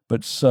murdered,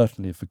 but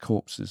certainly for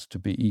corpses to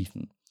be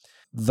eaten.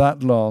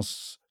 That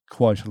lasts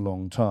quite a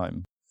long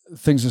time.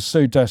 Things are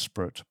so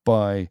desperate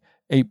by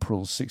April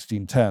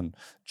 1610,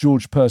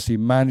 George Percy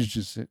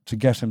manages to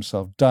get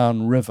himself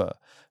downriver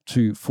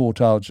to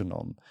Fort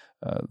Algernon,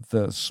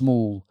 the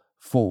small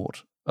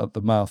fort at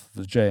the mouth of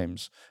the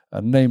James,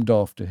 named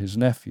after his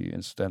nephew,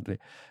 incidentally.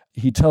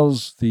 He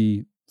tells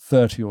the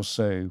 30 or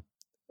so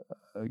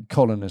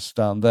colonists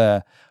down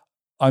there,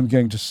 I'm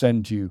going to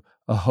send you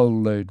a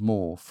whole load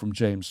more from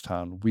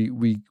Jamestown.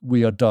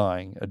 We are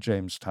dying at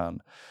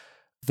Jamestown.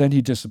 Then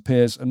he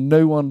disappears and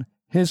no one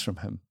hears from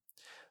him.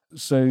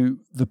 So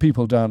the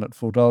people down at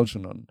Fort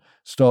Algernon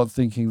start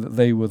thinking that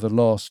they were the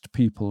last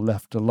people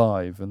left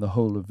alive in the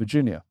whole of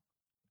Virginia.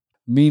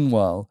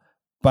 Meanwhile,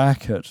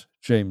 back at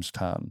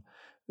Jamestown,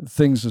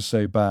 things are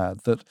so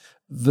bad that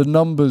the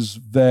numbers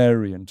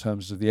vary in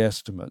terms of the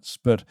estimates,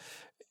 but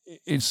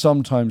it's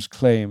sometimes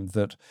claimed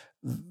that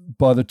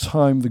by the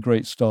time the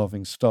Great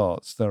Starving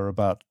starts, there are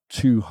about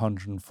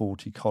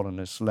 240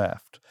 colonists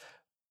left.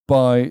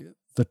 By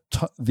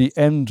the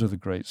end of the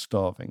Great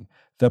Starving,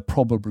 there are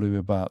probably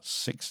about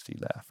 60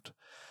 left.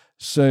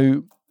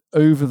 So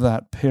over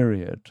that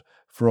period,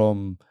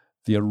 from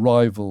the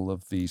arrival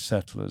of the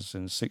settlers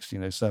in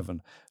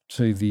 1607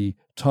 to the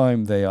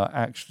time they are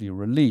actually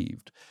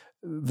relieved,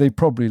 they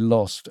probably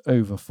lost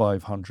over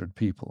 500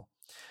 people.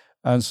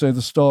 And so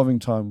the starving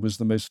time was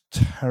the most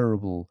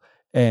terrible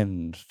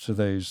end to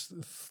those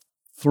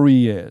 3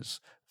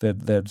 years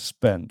that they'd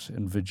spent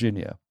in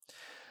Virginia.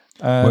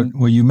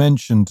 Well, you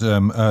mentioned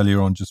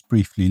earlier on, just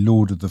briefly,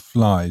 Lord of the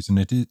Flies, and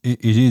it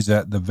is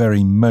at the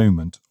very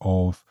moment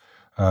of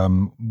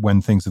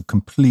when things have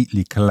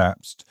completely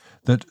collapsed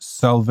that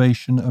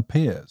salvation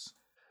appears.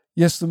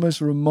 Yes, the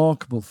most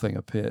remarkable thing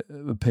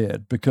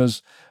appeared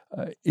because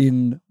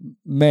in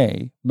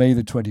May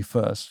the 21st,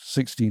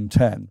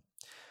 1610,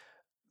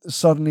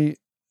 suddenly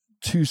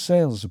 2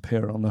 sails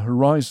appear on the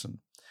horizon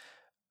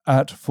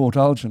at Fort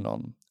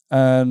Algernon,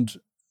 and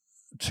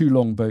 2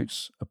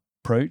 longboats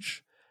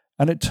approach.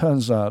 And it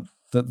turns out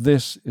that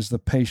this is the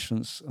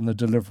Patience and the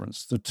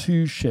Deliverance, the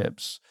 2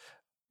 ships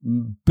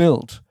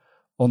built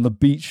on the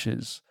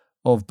beaches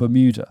of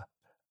Bermuda.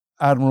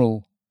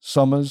 Admiral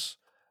Somers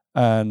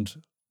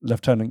and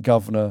Lieutenant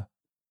Governor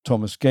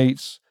Thomas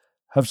Gates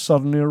have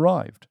suddenly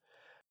arrived.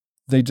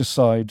 They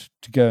decide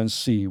to go and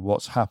see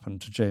what's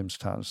happened to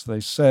Jamestown. So they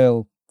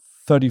sail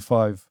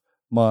 35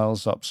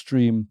 miles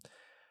upstream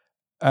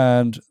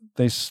and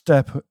they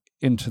step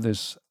into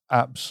this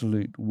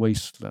absolute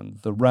wasteland.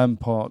 The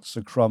ramparts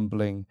are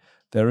crumbling.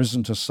 There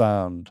isn't a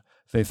sound.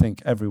 They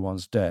think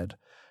everyone's dead.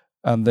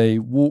 And they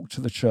walk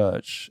to the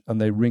church and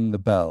they ring the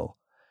bell.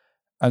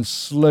 And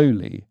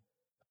slowly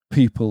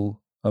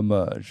people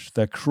emerge.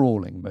 They're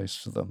crawling,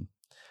 most of them.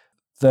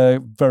 They're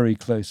very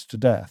close to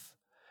death.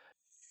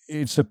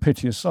 It's a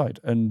piteous sight.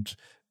 And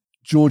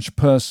George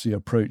Percy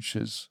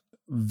approaches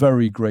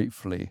very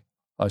gratefully,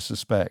 I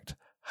suspect,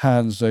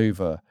 hands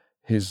over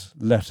his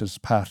letters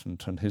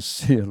patent and his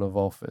seal of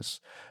office,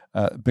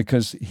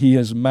 because he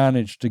has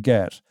managed to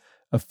get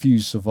a few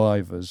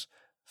survivors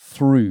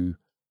through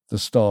the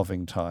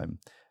starving time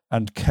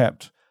and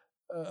kept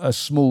a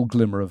small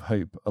glimmer of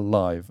hope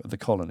alive at the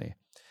colony.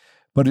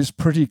 But it's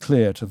pretty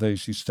clear to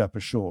those who step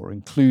ashore,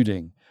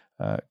 including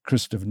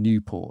Christopher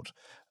Newport,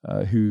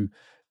 who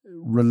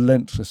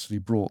relentlessly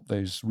brought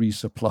those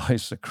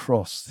resupplies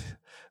across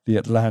the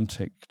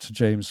Atlantic to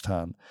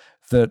Jamestown,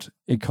 that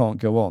it can't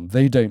go on.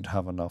 They don't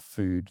have enough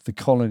food. The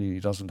colony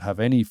doesn't have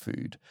any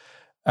food.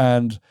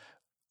 And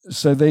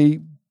so they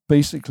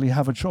basically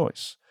have a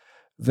choice.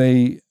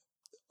 They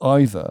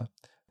either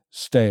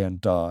stay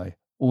and die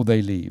or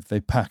they leave.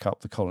 They pack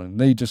up the colony.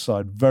 They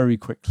decide very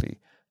quickly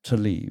to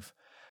leave.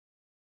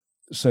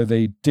 So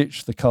they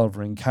ditch the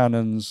culverin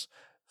cannons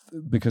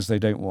because they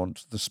don't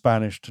want the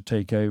Spanish to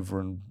take over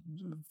and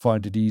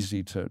find it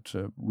easy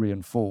to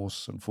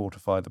reinforce and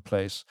fortify the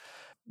place.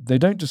 They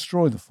don't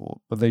destroy the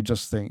fort, but they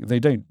just think they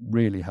don't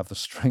really have the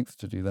strength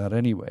to do that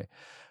anyway.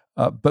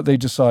 But they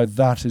decide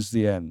that is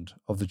the end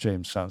of the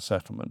Jamestown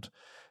settlement.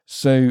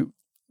 So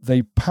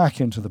they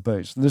pack into the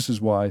boats. And this is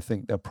why I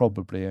think there are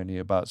probably only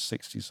about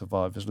 60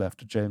 survivors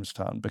left at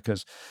Jamestown,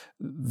 because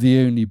the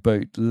only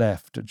boat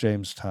left at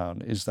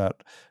Jamestown is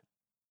that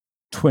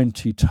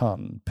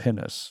 20-ton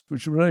pinnace,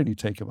 which would only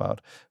take about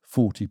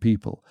 40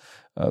 people.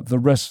 The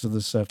rest of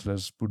the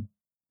settlers would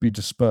be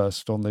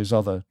dispersed on those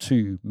other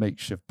 2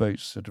 makeshift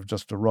boats that have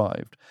just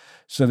arrived.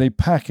 So they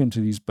pack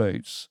into these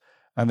boats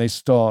and they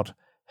start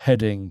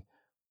heading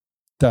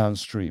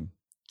downstream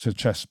to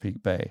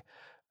Chesapeake Bay.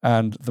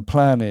 And the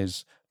plan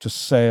is to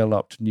sail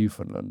up to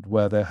Newfoundland,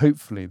 where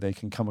hopefully they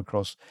can come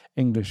across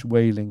English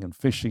whaling and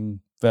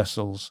fishing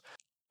vessels,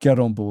 get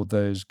on board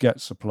those,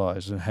 get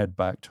supplies, and head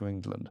back to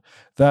England.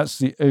 That's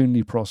the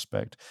only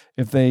prospect.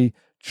 If they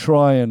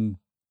try and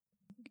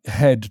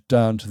head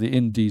down to the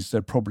Indies,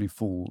 they'd probably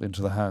fall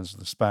into the hands of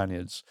the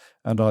Spaniards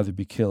and either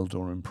be killed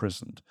or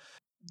imprisoned.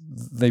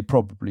 They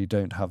probably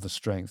don't have the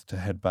strength to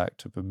head back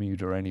to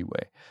Bermuda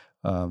anyway.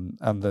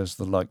 And there's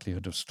the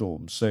likelihood of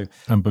storms.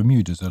 And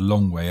Bermuda's a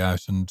long way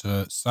out and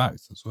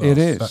south as well. It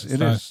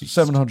is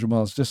 700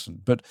 miles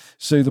distant. But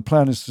so the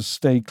plan is to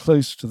stay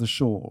close to the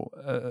shore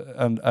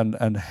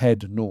and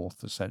head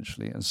north,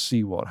 essentially, and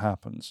see what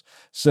happens.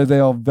 So they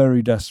are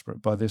very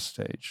desperate by this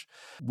stage.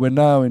 We're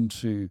now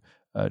into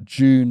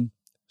June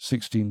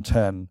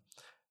 1610,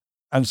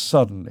 and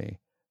suddenly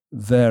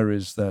there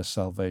is their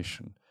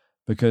salvation.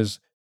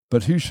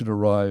 But who should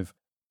arrive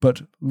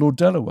but Lord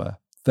Delaware,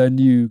 their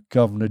new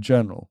Governor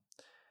General.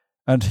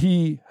 And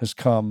he has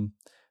come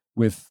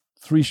with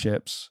 3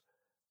 ships,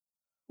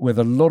 with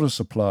a lot of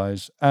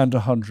supplies and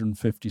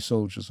 150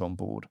 soldiers on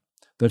board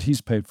that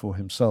he's paid for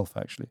himself,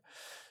 actually.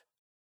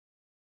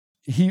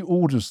 He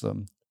orders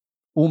them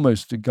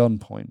almost at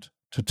gunpoint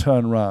to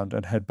turn around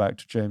and head back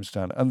to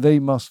Jamestown. And they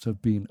must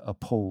have been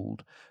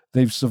appalled.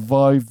 They've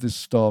survived this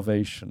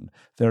starvation.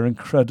 They're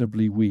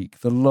incredibly weak.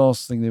 The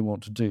last thing they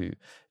want to do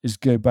is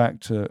go back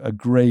to a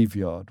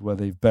graveyard where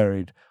they've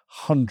buried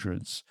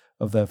hundreds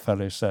of their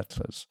fellow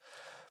settlers.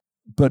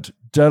 But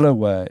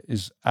Delaware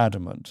is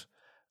adamant,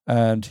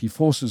 and he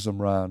forces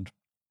them round,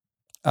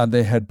 and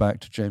they head back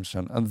to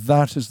Jamestown. And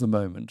that is the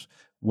moment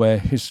where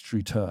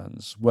history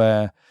turns,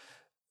 where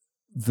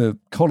the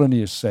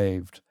colony is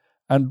saved,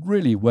 and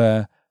really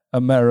where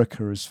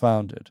America is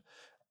founded.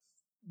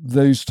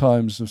 Those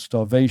times of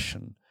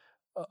starvation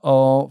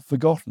are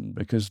forgotten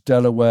because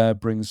Delaware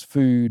brings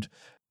food,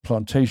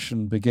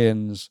 plantation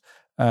begins,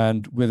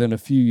 and within a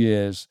few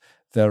years,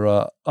 there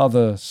are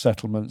other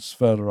settlements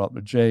further up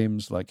the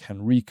James, like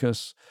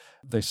Henricus.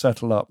 They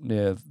settle up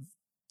near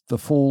the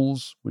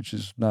Falls, which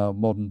is now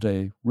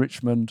modern-day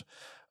Richmond.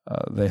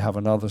 They have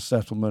another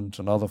settlement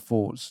and other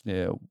forts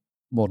near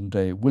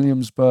modern-day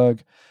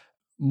Williamsburg.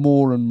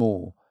 More and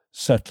more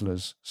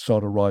settlers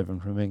start arriving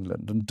from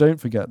England. And don't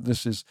forget,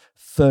 this is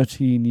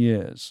 13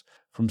 years,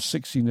 from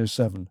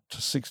 1607 to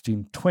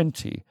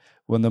 1620,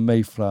 when the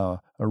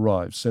Mayflower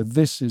arrives. So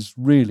this is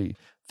really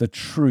the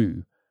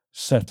true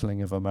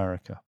settling of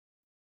America.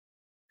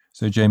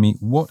 So, Jamie,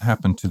 what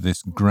happened to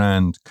this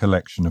grand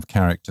collection of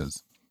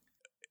characters?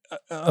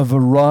 A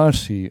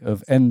variety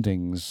of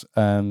endings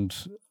and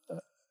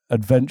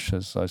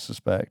adventures, I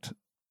suspect.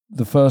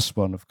 The first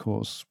one, of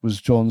course,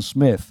 was John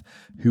Smith,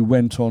 who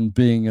went on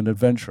being an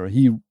adventurer.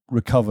 He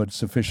recovered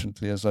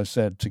sufficiently, as I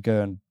said, to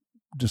go and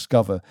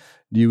discover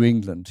New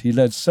England. He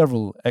led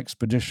several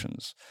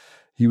expeditions.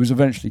 He was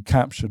eventually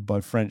captured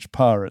by French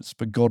pirates,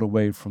 but got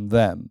away from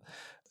them,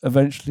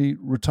 eventually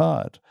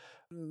retired.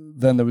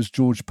 Then there was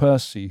George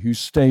Percy, who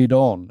stayed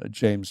on at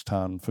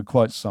Jamestown for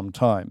quite some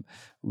time,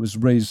 was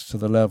raised to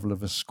the level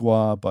of a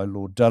squire by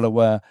Lord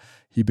Delaware.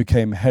 He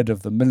became head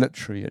of the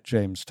military at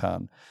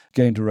Jamestown,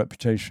 gained a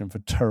reputation for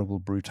terrible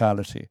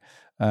brutality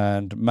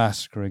and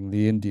massacring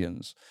the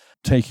Indians,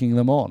 taking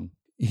them on.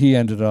 He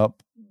ended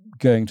up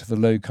going to the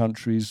Low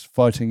Countries,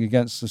 fighting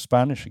against the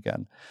Spanish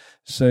again.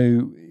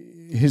 So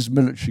his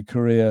military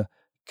career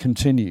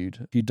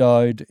continued. He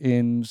died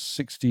in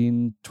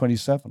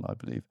 1627, I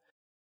believe.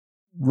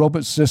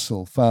 Robert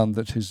Cecil found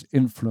that his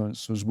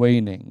influence was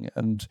waning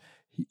and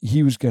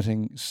he was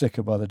getting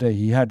sicker by the day.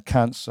 He had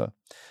cancer,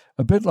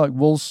 a bit like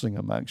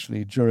Walsingham,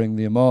 actually, during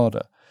the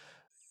Armada.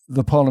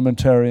 The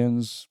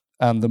parliamentarians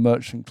and the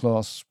merchant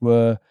class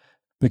were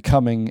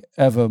becoming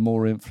ever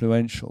more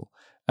influential,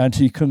 and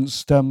he couldn't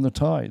stem the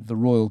tide. The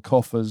royal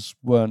coffers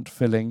weren't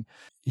filling.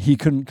 He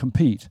couldn't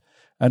compete,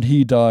 and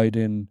he died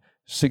in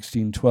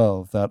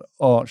 1612, that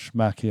arch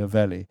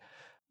Machiavelli.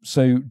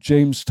 So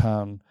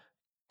Jamestown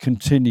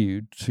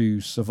continued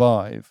to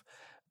survive,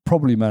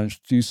 probably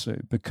managed to do so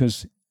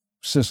because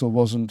Cecil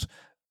wasn't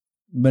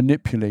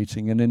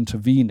manipulating and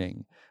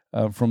intervening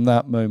from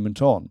that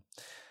moment on.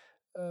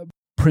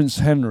 Prince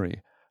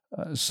Henry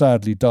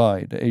sadly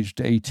died aged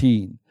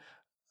 18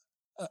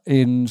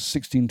 in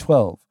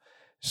 1612,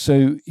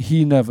 so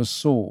he never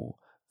saw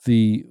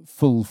the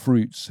full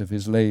fruits of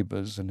his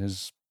labours and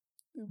his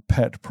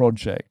pet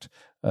project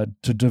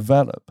to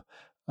develop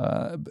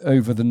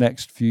over the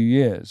next few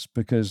years,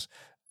 because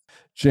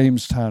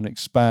Jamestown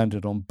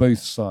expanded on both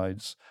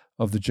sides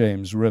of the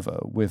James River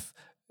with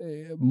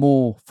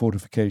more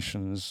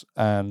fortifications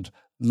and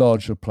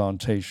larger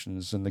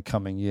plantations in the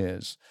coming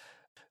years.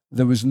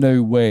 There was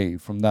no way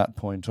from that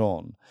point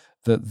on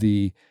that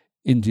the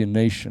Indian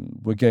nation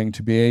were going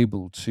to be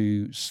able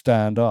to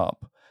stand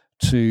up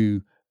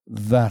to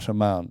that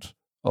amount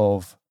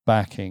of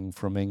backing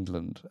from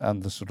England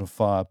and the sort of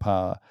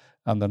firepower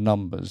and the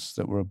numbers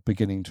that were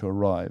beginning to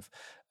arrive.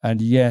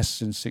 And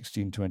yes, in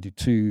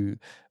 1622,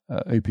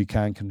 O.P.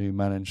 Kankanu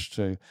managed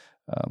to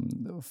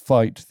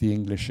fight the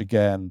English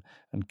again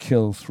and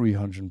kill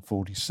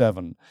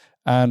 347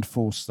 and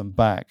force them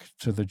back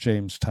to the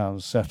Jamestown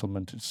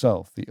settlement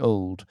itself, the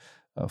old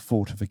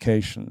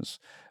fortifications.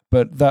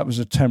 But that was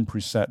a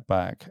temporary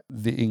setback.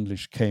 The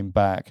English came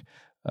back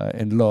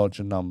in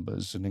larger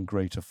numbers and in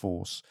greater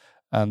force,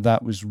 and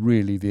that was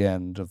really the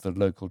end of the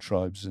local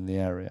tribes in the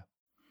area.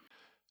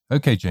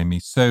 Okay, Jamie,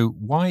 so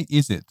why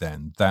is it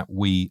then that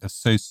we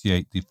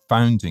associate the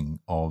founding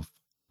of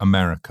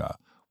America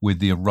with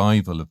the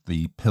arrival of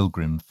the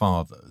Pilgrim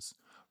Fathers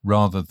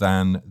rather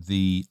than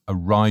the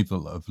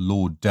arrival of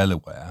Lord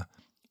Delaware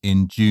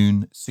in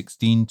June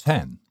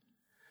 1610?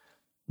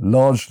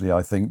 Largely,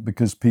 I think,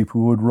 because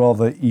people would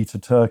rather eat a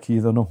turkey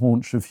than a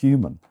haunch of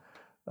human,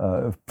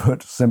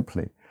 put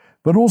simply.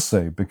 But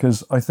also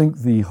because I think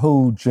the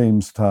whole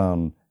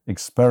Jamestown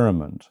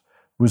experiment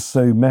was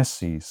so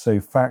messy, so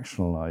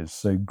factionalized,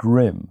 so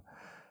grim,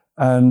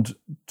 and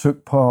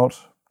took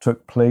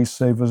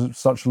place over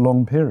such a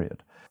long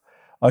period.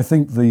 I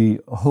think the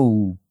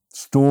whole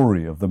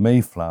story of the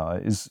Mayflower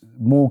is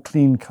more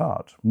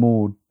clean-cut,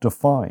 more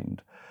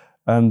defined,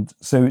 and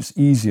so it's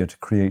easier to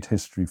create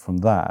history from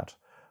that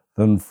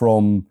than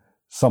from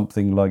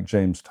something like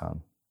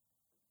Jamestown.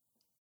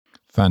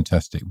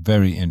 Fantastic.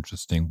 Very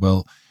interesting.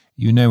 Well,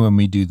 you know, when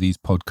we do these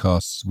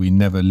podcasts, we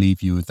never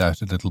leave you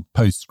without a little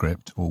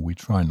postscript, or we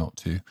try not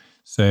to.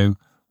 So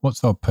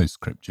what's our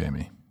postscript,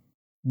 Jamie?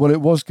 Well,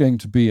 it was going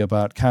to be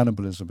about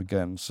cannibalism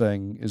again,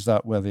 saying, is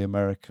that where the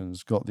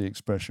Americans got the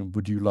expression,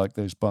 would you like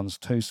those buns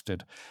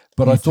toasted?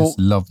 But I thought, just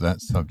love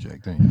that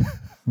subject, don't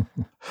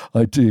you?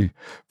 I do.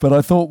 But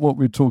I thought what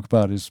we'd talk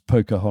about is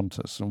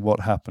Pocahontas and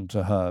what happened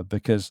to her,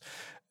 because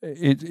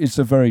it's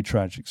a very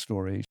tragic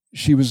story.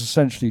 She was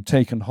essentially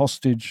taken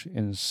hostage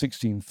in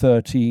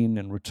 1613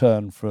 in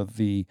return for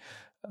the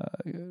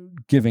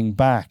giving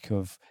back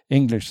of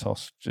English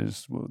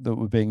hostages that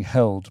were being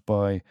held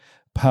by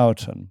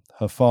Powhatan,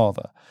 her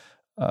father.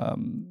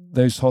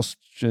 Those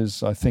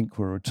hostages, I think,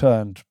 were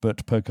returned,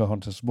 but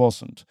Pocahontas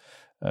wasn't.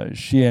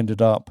 She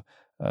ended up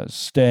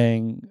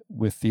staying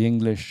with the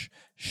English.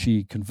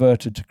 She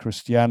converted to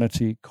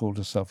Christianity, called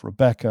herself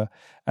Rebecca,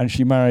 and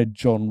she married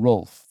John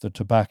Rolfe, the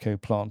tobacco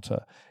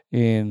planter,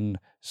 in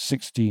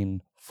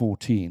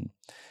 1614.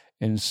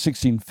 In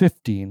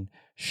 1615,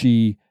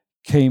 she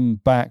came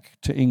back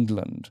to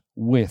England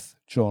with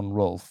John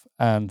Rolfe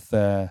and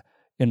their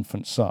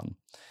infant son.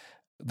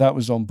 That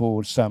was on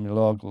board Samuel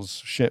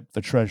Argall's ship,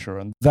 the Treasure,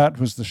 and that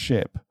was the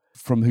ship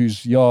from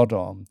whose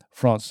yardarm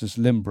Francis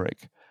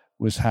Limbrick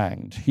was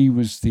hanged. He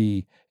was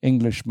the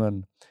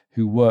Englishman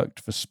who worked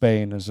for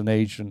Spain as an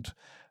agent.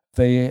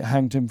 They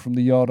hanged him from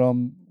the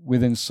yardarm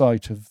within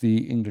sight of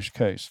the English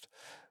coast.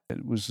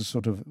 It was a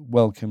sort of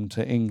welcome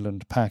to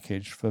England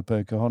package for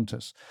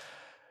Pocahontas.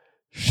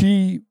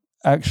 She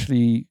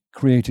actually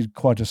created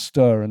quite a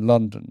stir in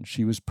London.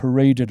 She was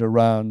paraded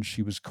around.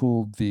 She was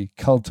called the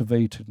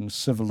cultivated and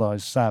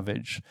civilized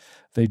savage.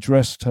 They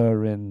dressed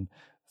her in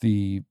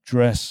the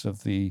dress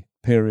of the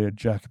period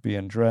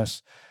Jacobean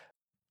dress.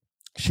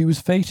 She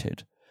was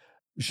feted.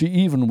 She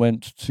even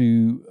went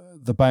to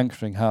the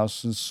banqueting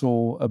house and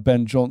saw a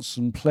Ben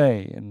Jonson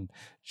play in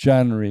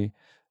January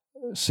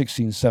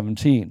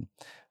 1617,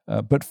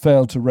 but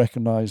failed to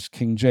recognize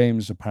King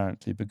James,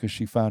 apparently, because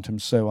she found him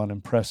so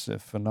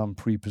unimpressive and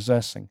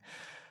unprepossessing.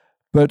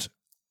 But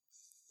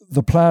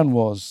the plan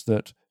was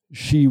that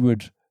she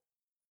would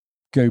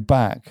go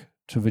back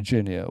to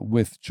Virginia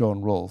with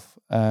John Rolfe,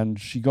 and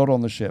she got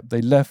on the ship.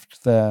 They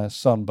left their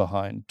son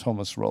behind,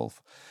 Thomas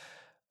Rolfe,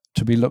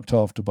 to be looked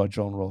after by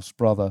John Rolfe's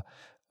brother,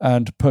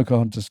 and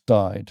Pocahontas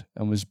died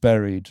and was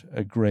buried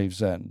at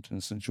Gravesend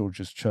in St.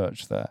 George's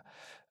Church there.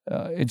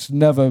 It's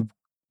never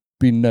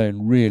been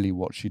known really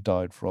what she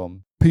died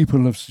from.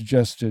 People have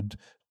suggested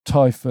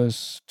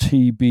typhus,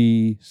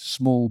 TB,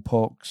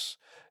 smallpox,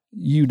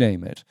 you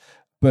name it.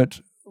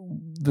 But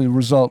the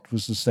result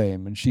was the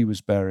same, and she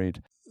was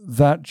buried.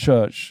 That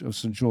church of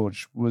St.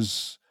 George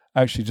was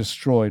actually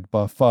destroyed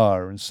by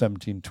fire in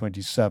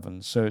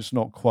 1727, so it's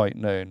not quite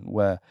known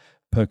where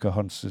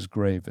Pocahontas'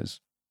 grave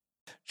is.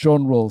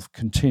 John Rolfe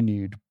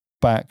continued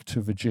back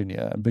to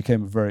Virginia and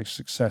became a very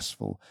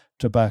successful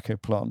tobacco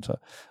planter.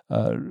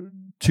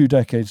 2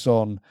 decades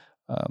on,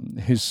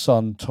 his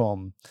son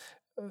Tom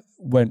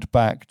went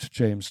back to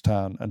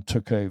Jamestown and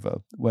took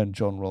over when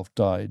John Rolfe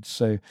died.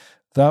 So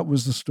that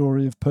was the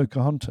story of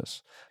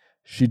Pocahontas.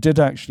 She did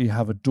actually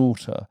have a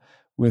daughter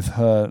with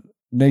her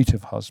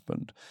native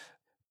husband,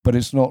 but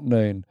it's not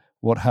known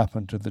what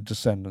happened to the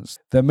descendants.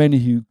 There are many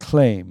who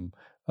claim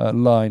a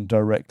line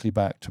directly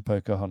back to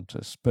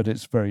Pocahontas, but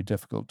it's very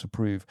difficult to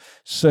prove.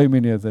 So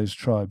many of those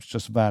tribes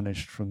just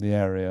vanished from the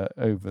area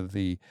over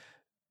the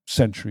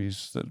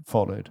centuries that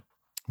followed.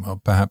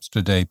 Well, perhaps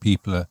today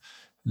people are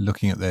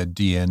looking at their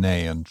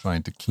DNA and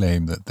trying to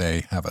claim that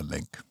they have a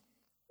link.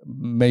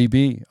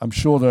 Maybe. I'm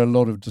sure there are a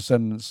lot of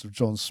descendants of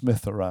John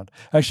Smith around.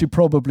 Actually,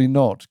 probably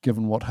not,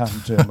 given what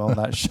happened to him on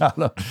that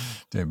shallow.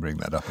 Don't bring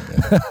that up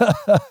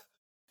again.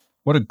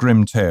 What a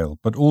grim tale,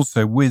 but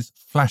also with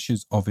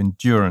flashes of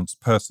endurance,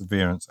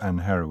 perseverance,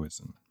 and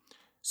heroism.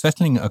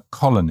 Settling a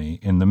colony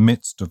in the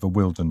midst of a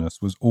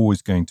wilderness was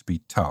always going to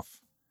be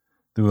tough.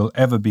 There will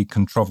ever be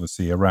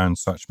controversy around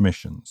such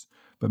missions,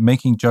 but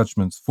making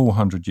judgments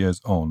 400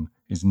 years on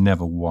is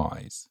never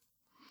wise.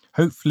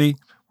 Hopefully,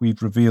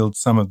 we've revealed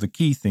some of the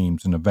key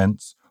themes and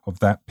events of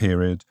that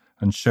period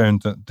and shown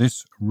that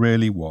this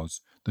really was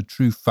the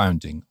true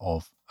founding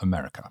of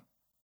America.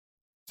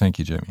 Thank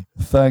you, Jamie.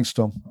 Thanks,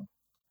 Tom.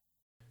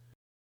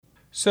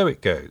 So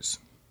it goes.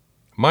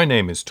 My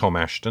name is Tom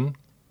Ashton.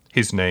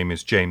 His name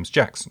is James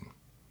Jackson.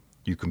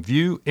 You can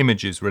view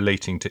images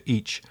relating to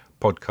each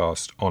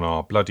podcast on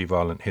our Bloody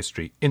Violent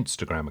History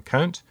Instagram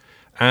account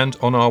and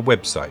on our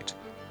website,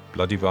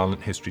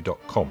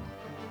 bloodyviolenthistory.com.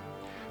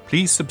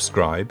 Please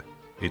subscribe,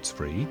 it's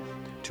free,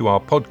 to our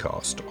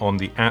podcast on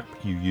the app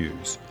you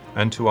use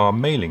and to our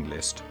mailing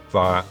list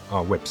via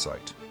our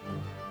website.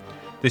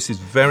 This is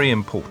very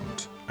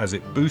important as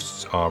it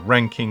boosts our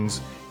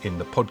rankings in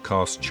the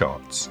podcast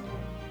charts.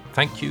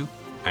 Thank you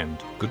and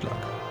good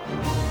luck.